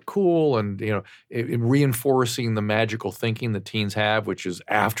making it look cool and, reinforcing the magical thinking that teens have, which is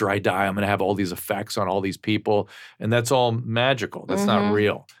after I die, I'm going to have all these effects on all these people. And that's all magical. That's not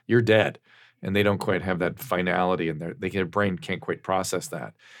real. You're dead. And they don't quite have that finality and their brain can't quite process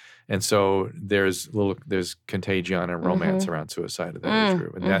that. And so there's contagion and romance around suicide at that age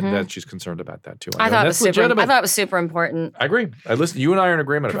group. And that she's concerned about that too. I thought it was super important. I agree. You and I are in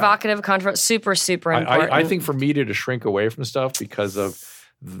agreement Provocative, about it. controversial, super, super important. I think for media to shrink away from stuff because of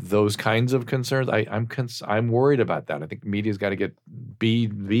those kinds of concerns, I'm worried about that. I think media's got to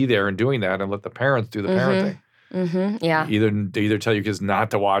be there and doing that and let the parents do the parenting. Yeah. Either tell your kids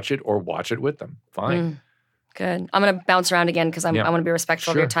not to watch it or watch it with them. Fine. Good. I'm going to bounce around again because I want to be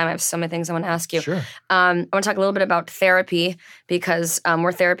respectful of your time. I have so many things I want to ask you. Sure. I want to talk a little bit about therapy because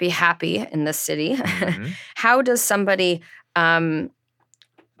we're therapy happy in this city. How does somebody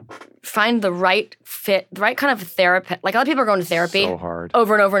find the right fit, the right kind of therapist? Like a lot of people are going to therapy so hard.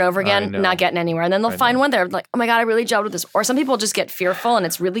 over and over and over again, not getting anywhere. And then they'll find one there like, oh my God, I really gelled with this. Or some people just get fearful and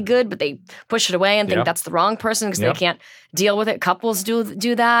it's really good, but they push it away and think that's the wrong person because they can't deal with it. Couples do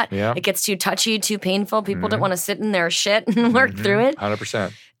that. Yep. It gets too touchy, too painful. People don't want to sit in their shit and work through it.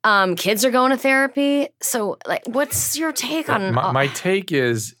 100%. Kids are going to therapy. So, what's your take on my take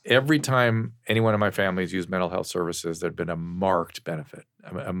is every time anyone in my family has used mental health services, there's been a marked benefit.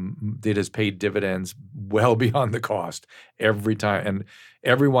 It has paid dividends well beyond the cost every time. And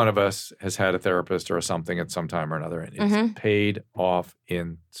every one of us has had a therapist or something at some time or another. And it's paid off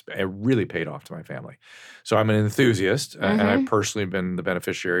it really paid off to my family. So I'm an enthusiast, and I've personally been the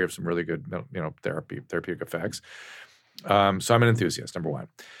beneficiary of some really good, therapeutic effects. So I'm an enthusiast, number one.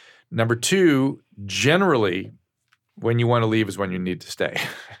 Number two, generally, when you want to leave is when you need to stay.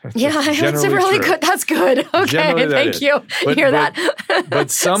 That's really good. That's good. Okay, thank you. Hear that.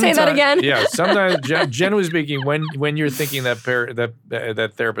 But sometimes, say that again. Yeah, sometimes, generally speaking, when you're thinking that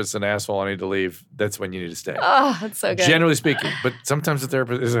therapist's an asshole, I need to leave, that's when you need to stay. Oh, that's so good. Generally speaking, but sometimes the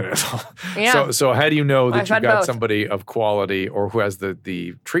therapist is an asshole. Yeah. So how do you know that you've got both. somebody of quality or who has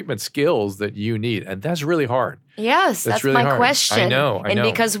the treatment skills that you need? And that's really hard. Yes, that's really my hard. question. I know. And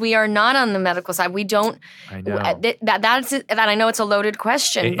because we are not on the medical side, we don't. I know. That I know it's a loaded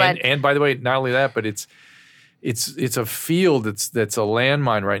question, and by the way, not only that, but it's a field that's a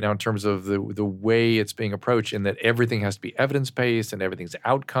landmine right now in terms of the way it's being approached, in that everything has to be evidence based and everything's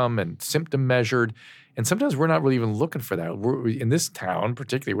outcome and symptom measured, and sometimes we're not really even looking for that. In this town,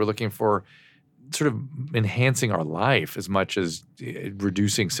 particularly, we're looking for sort of enhancing our life as much as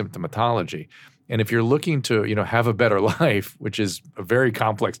reducing symptomatology. And if you're looking to, have a better life, which is a very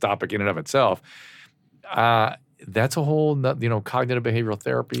complex topic in and of itself, that's a whole, cognitive behavioral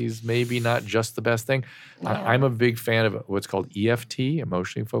therapy is maybe not just the best thing. I'm a big fan of what's called EFT,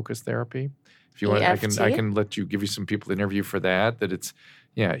 emotionally focused therapy. If you want, I can give you some people to interview for that.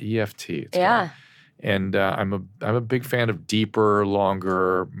 EFT. It's called. And I'm a big fan of deeper,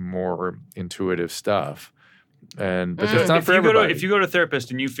 longer, more intuitive stuff. But that's not for everybody. If you go to a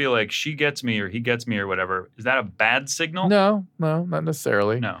therapist and you feel like she gets me or he gets me or whatever, is that a bad signal? No, not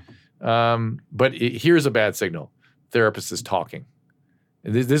necessarily. No. But here's a bad signal. Therapist is talking.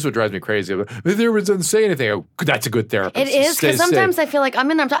 This is what drives me crazy. The therapist doesn't say anything. Oh, that's a good therapist. It is, because sometimes I feel like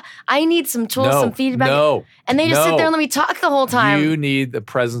I'm in there. I need some tools, some feedback. And they just sit there and let me talk the whole time. You need the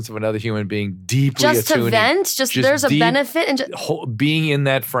presence of another human being deeply just attuning. To vent? Just there's a benefit in being in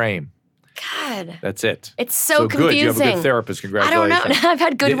that frame. God. That's it. It's so confusing. Good. You have a good therapist. Congratulations. I don't know. I've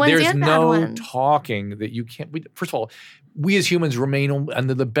had good ones and bad ones. There's no talking that you can't. First of all, we as humans remain,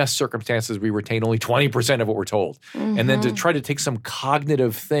 under the best circumstances, we retain only 20% of what we're told. Mm-hmm. And then to try to take some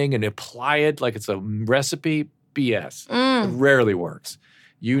cognitive thing and apply it like it's a recipe, BS. It rarely works.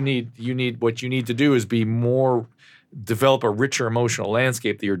 What you need to do is develop a richer emotional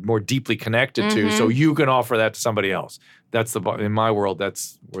landscape that you're more deeply connected to, so you can offer that to somebody else. In my world,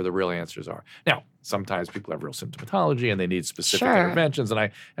 that's where the real answers are. Now, sometimes people have real symptomatology and they need specific interventions, and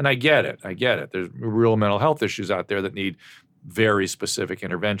I get it. There's real mental health issues out there that need very specific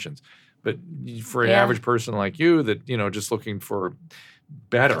interventions. But for an average person like you that, just looking for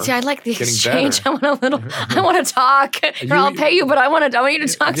better. See, I like the exchange. Better. I want to talk. I'll pay you, but I want you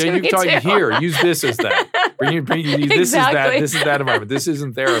to talk to me too. Here, use this as that. This is that. This is that environment. This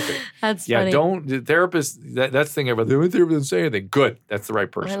isn't therapy. That's funny. The therapist, that's the thing about the therapist doesn't say anything. Good. That's the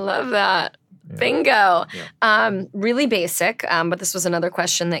right person. I love that. Yeah. Bingo. Yeah. Really basic, but this was another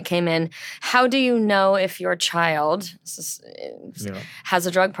question that came in. How do you know if your child has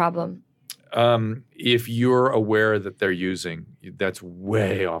a drug problem? If you're aware that they're using, that's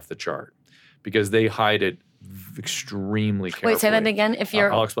way off the chart because they hide it extremely carefully. Wait, say that again.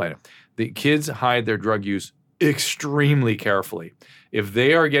 I'll explain it. The kids hide their drug use extremely carefully. If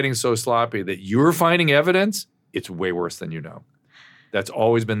they are getting so sloppy that you're finding evidence, it's way worse than you know. That's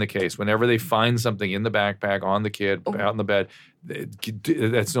always been the case. Whenever they find something in the backpack, on the kid, out in the bed,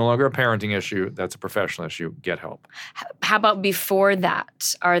 that's no longer a parenting issue. That's a professional issue. Get help. How about before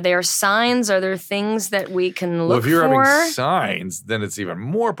that? Are there signs? Are there things that we can look for? Well, if you're having signs, then it's even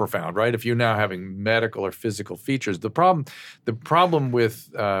more profound, right? If you're now having medical or physical features. The problem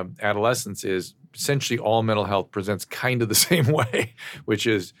with adolescence is essentially all mental health presents kind of the same way, which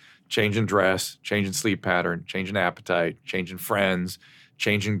is change in dress, change in sleep pattern, change in appetite, change in friends,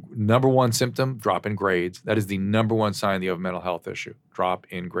 change in number one symptom, drop in grades. That is the number one sign that you have a mental health issue, drop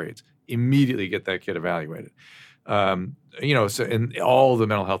in grades. Immediately get that kid evaluated. So in all the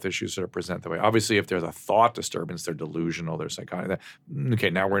mental health issues that are present that way. Obviously, if there's a thought disturbance, they're delusional, they're psychotic. Okay,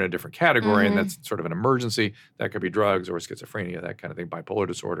 now we're in a different category, and that's sort of an emergency. That could be drugs or schizophrenia, that kind of thing, bipolar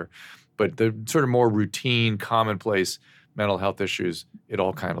disorder. But the sort of more routine, commonplace mental health issues, it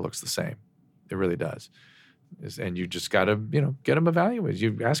all kind of looks the same. It really does. And you just got to, get them evaluated.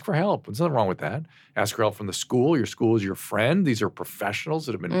 You ask for help. There's nothing wrong with that. Ask for help from the school. Your school is your friend. These are professionals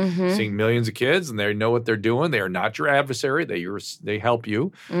that have been seeing millions of kids, and they know what they're doing. They are not your adversary. They help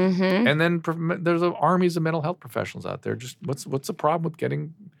you. And then there's armies of mental health professionals out there. Just what's the problem with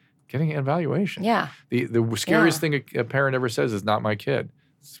getting an evaluation? Yeah. The scariest thing a parent ever says is not my kid.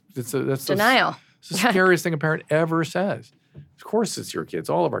 That's denial. It's the scariest thing a parent ever says. Of course it's your kids,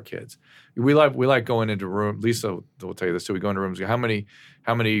 all of our kids. We like going into a room. Lisa will tell you this too. We go into rooms. How many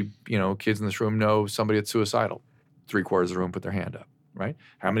kids in this room know somebody that's suicidal? 3/4 of the room put their hand up, right?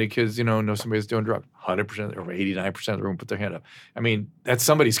 How many kids know somebody that's doing drugs? 100% or 89% of the room put their hand up. I mean, that's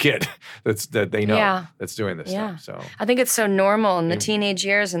somebody's kid that they know that's doing this stuff. So I think it's so normal in the teenage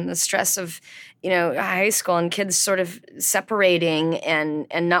years and the stress of high school and kids sort of separating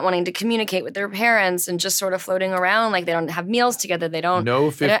and not wanting to communicate with their parents and just sort of floating around like they don't have meals together. No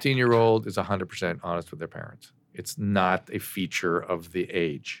 15-year-old is 100% honest with their parents. It's not a feature of the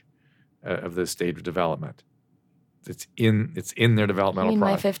age, of the stage of development. It's in their developmental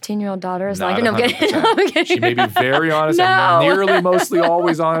process. My 15-year-old daughter is not like, no, I'm kidding. She may be very honest and nearly mostly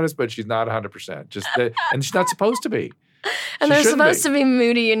always honest, but she's not 100%. And she's not supposed to be. And they're supposed to be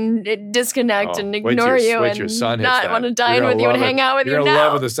moody and disconnect and ignore you and not want to dine with you and hang out with you now. You're going to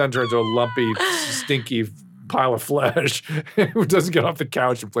love when the son turns into a lumpy, stinky pile of flesh who doesn't get off the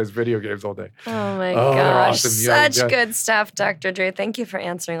couch and plays video games all day. Oh my gosh. Awesome. Such good stuff, Dr. Dre. Thank you for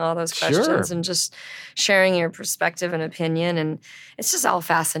answering all those questions and just sharing your perspective and opinion. And it's just all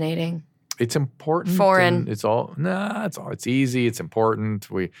fascinating. It's important. Foreign. It's easy. It's important.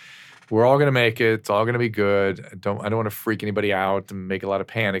 we're all going to make it. It's all going to be good. I don't want to freak anybody out and make a lot of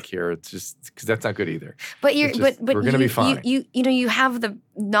panic here. It's just because that's not good either. But we're going to be fine. You have the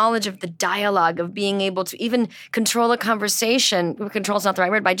knowledge of the dialogue of being able to even control a conversation. Control is not the right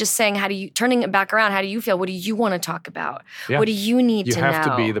word. By just saying, turning it back around? How do you feel? What do you want to talk about? Yeah. What do you need to know? You have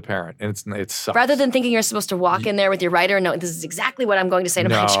to be the parent, and it sucks. Rather than thinking you're supposed to walk in there with your writer and know this is exactly what I'm going to say to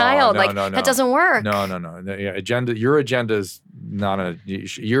my child. That doesn't work. No. Yeah, your agenda is not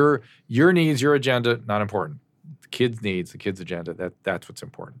your needs, your agenda, not important. The kids' needs, the kids' agenda, that's what's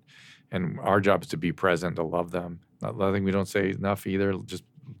important. And our job is to be present, to love them. Nothing we don't say enough either. Just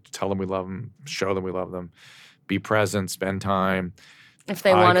tell them we love them, show them we love them. Be present, spend time. If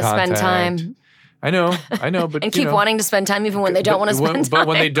they want to spend time. I know, but and keep wanting to spend time even when they don't want to spend time. But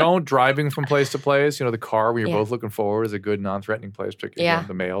when they don't, driving from place to place, the car when you're both looking forward is a good non-threatening place, particularly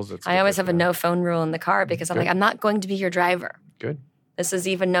the males. I always have a no phone rule in the car because I'm like, I'm not going to be your driver. Good. This is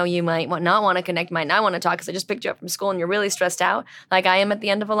even though you might not want to connect, might not want to talk because I just picked you up from school and you're really stressed out like I am at the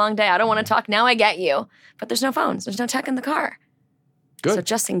end of a long day. I don't want to talk. Now I get you. But there's no phones. There's no tech in the car. Good. So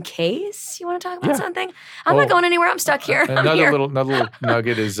just in case you want to talk about something, I'm not going anywhere. I'm stuck here. Another little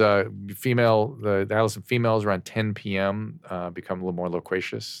nugget is the adolescent females around 10 p.m. Become a little more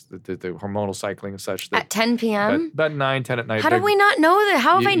loquacious. The hormonal cycling is such that at 10 p.m. About 9, 10 at night. How do we not know that?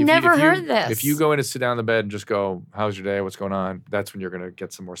 How have I never heard this? If you go in and sit down in the bed and just go, "How's your day? What's going on?" That's when you're going to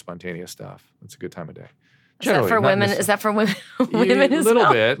get some more spontaneous stuff. It's a good time of day. Is that for women? Is that for women? Women as little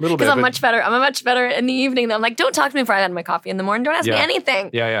well? bit. Because I'm much better. I'm much better in the evening. I'm like, don't talk to me before I had my coffee in the morning. Don't ask me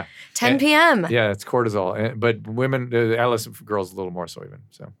anything. Yeah. 10 p.m. Yeah, it's cortisol. But women, adolescent girls, a little more so even.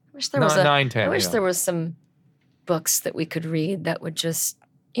 So I wish there was 9, 10. I wish there was some books that we could read that would just,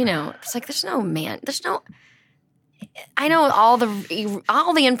 it's like there's no. I know all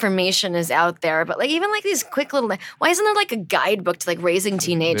the information is out there, but even these quick little. Why isn't there a guidebook to raising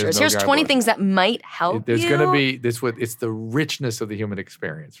teenagers? Here's 20 things that might help. There's going to be this. It's the richness of the human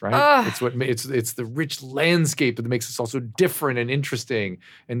experience, right? It's the rich landscape that makes us all so different and interesting,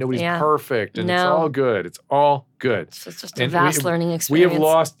 and nobody's perfect, and it's all good. It's all good. It's just a vast learning experience.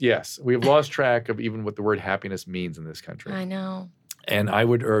 We have lost track of even what the word happiness means in this country. I know. And I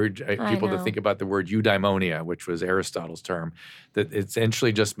would urge people to think about the word eudaimonia, which was Aristotle's term, that it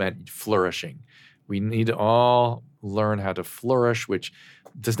essentially just meant flourishing. We need to all learn how to flourish, which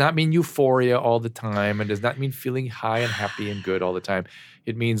does not mean euphoria all the time and does not mean feeling high and happy and good all the time.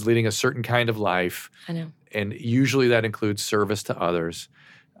 It means leading a certain kind of life. I know. And usually that includes service to others.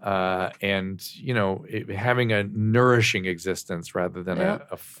 And having a nourishing existence rather than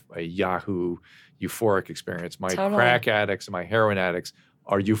a Yahoo euphoric experience. My crack addicts and my heroin addicts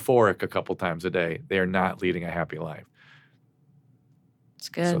are euphoric a couple times a day. They are not leading a happy life. It's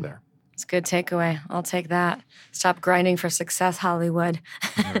good. So there. It's a good takeaway. I'll take that. Stop grinding for success, Hollywood.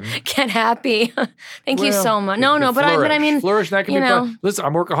 Get happy. Thank you so much. But I mean, flourish. That can be fun. Listen,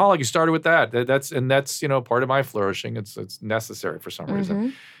 I'm workaholic. You started with that. That's part of my flourishing. It's necessary for some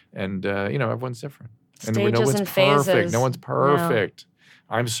reason. And everyone's different. Stages and no one's and perfect. phases. No one's perfect.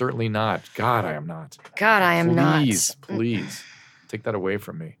 I'm certainly not. God, I am not. Please take that away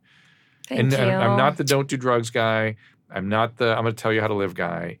from me. Thank you. And I'm not the don't do drugs guy. I'm not the I'm going to tell you how to live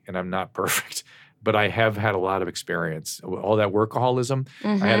guy. And I'm not perfect. But I have had a lot of experience. All that workaholism.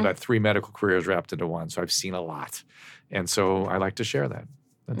 I had about 3 medical careers wrapped into one. So I've seen a lot. And so I like to share that.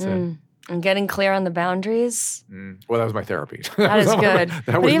 That's it. And getting clear on the boundaries. Well, that was my therapy. That is good.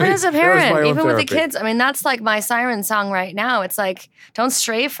 But even as a parent, even with the kids, I mean, that's my siren song right now. It's don't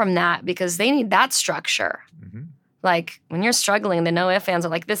stray from that because they need that structure. When you're struggling, the no ifs, ands are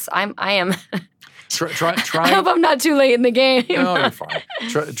like this. I am. Try. I hope I'm not too late in the game. No, you're fine.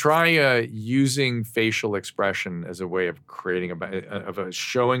 Try using facial expression as a way of creating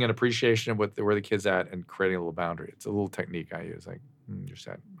showing an appreciation of where the kid's at and creating a little boundary. It's a little technique I use. You're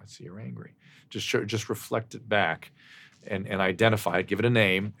sad. I see you're angry. Just reflect it back, and identify it. Give it a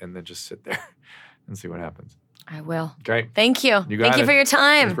name, and then just sit there and see what happens. I will. Okay. Thank you. Thank you for your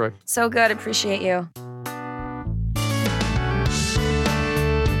time. Thanks, Brooke. So good. Appreciate you.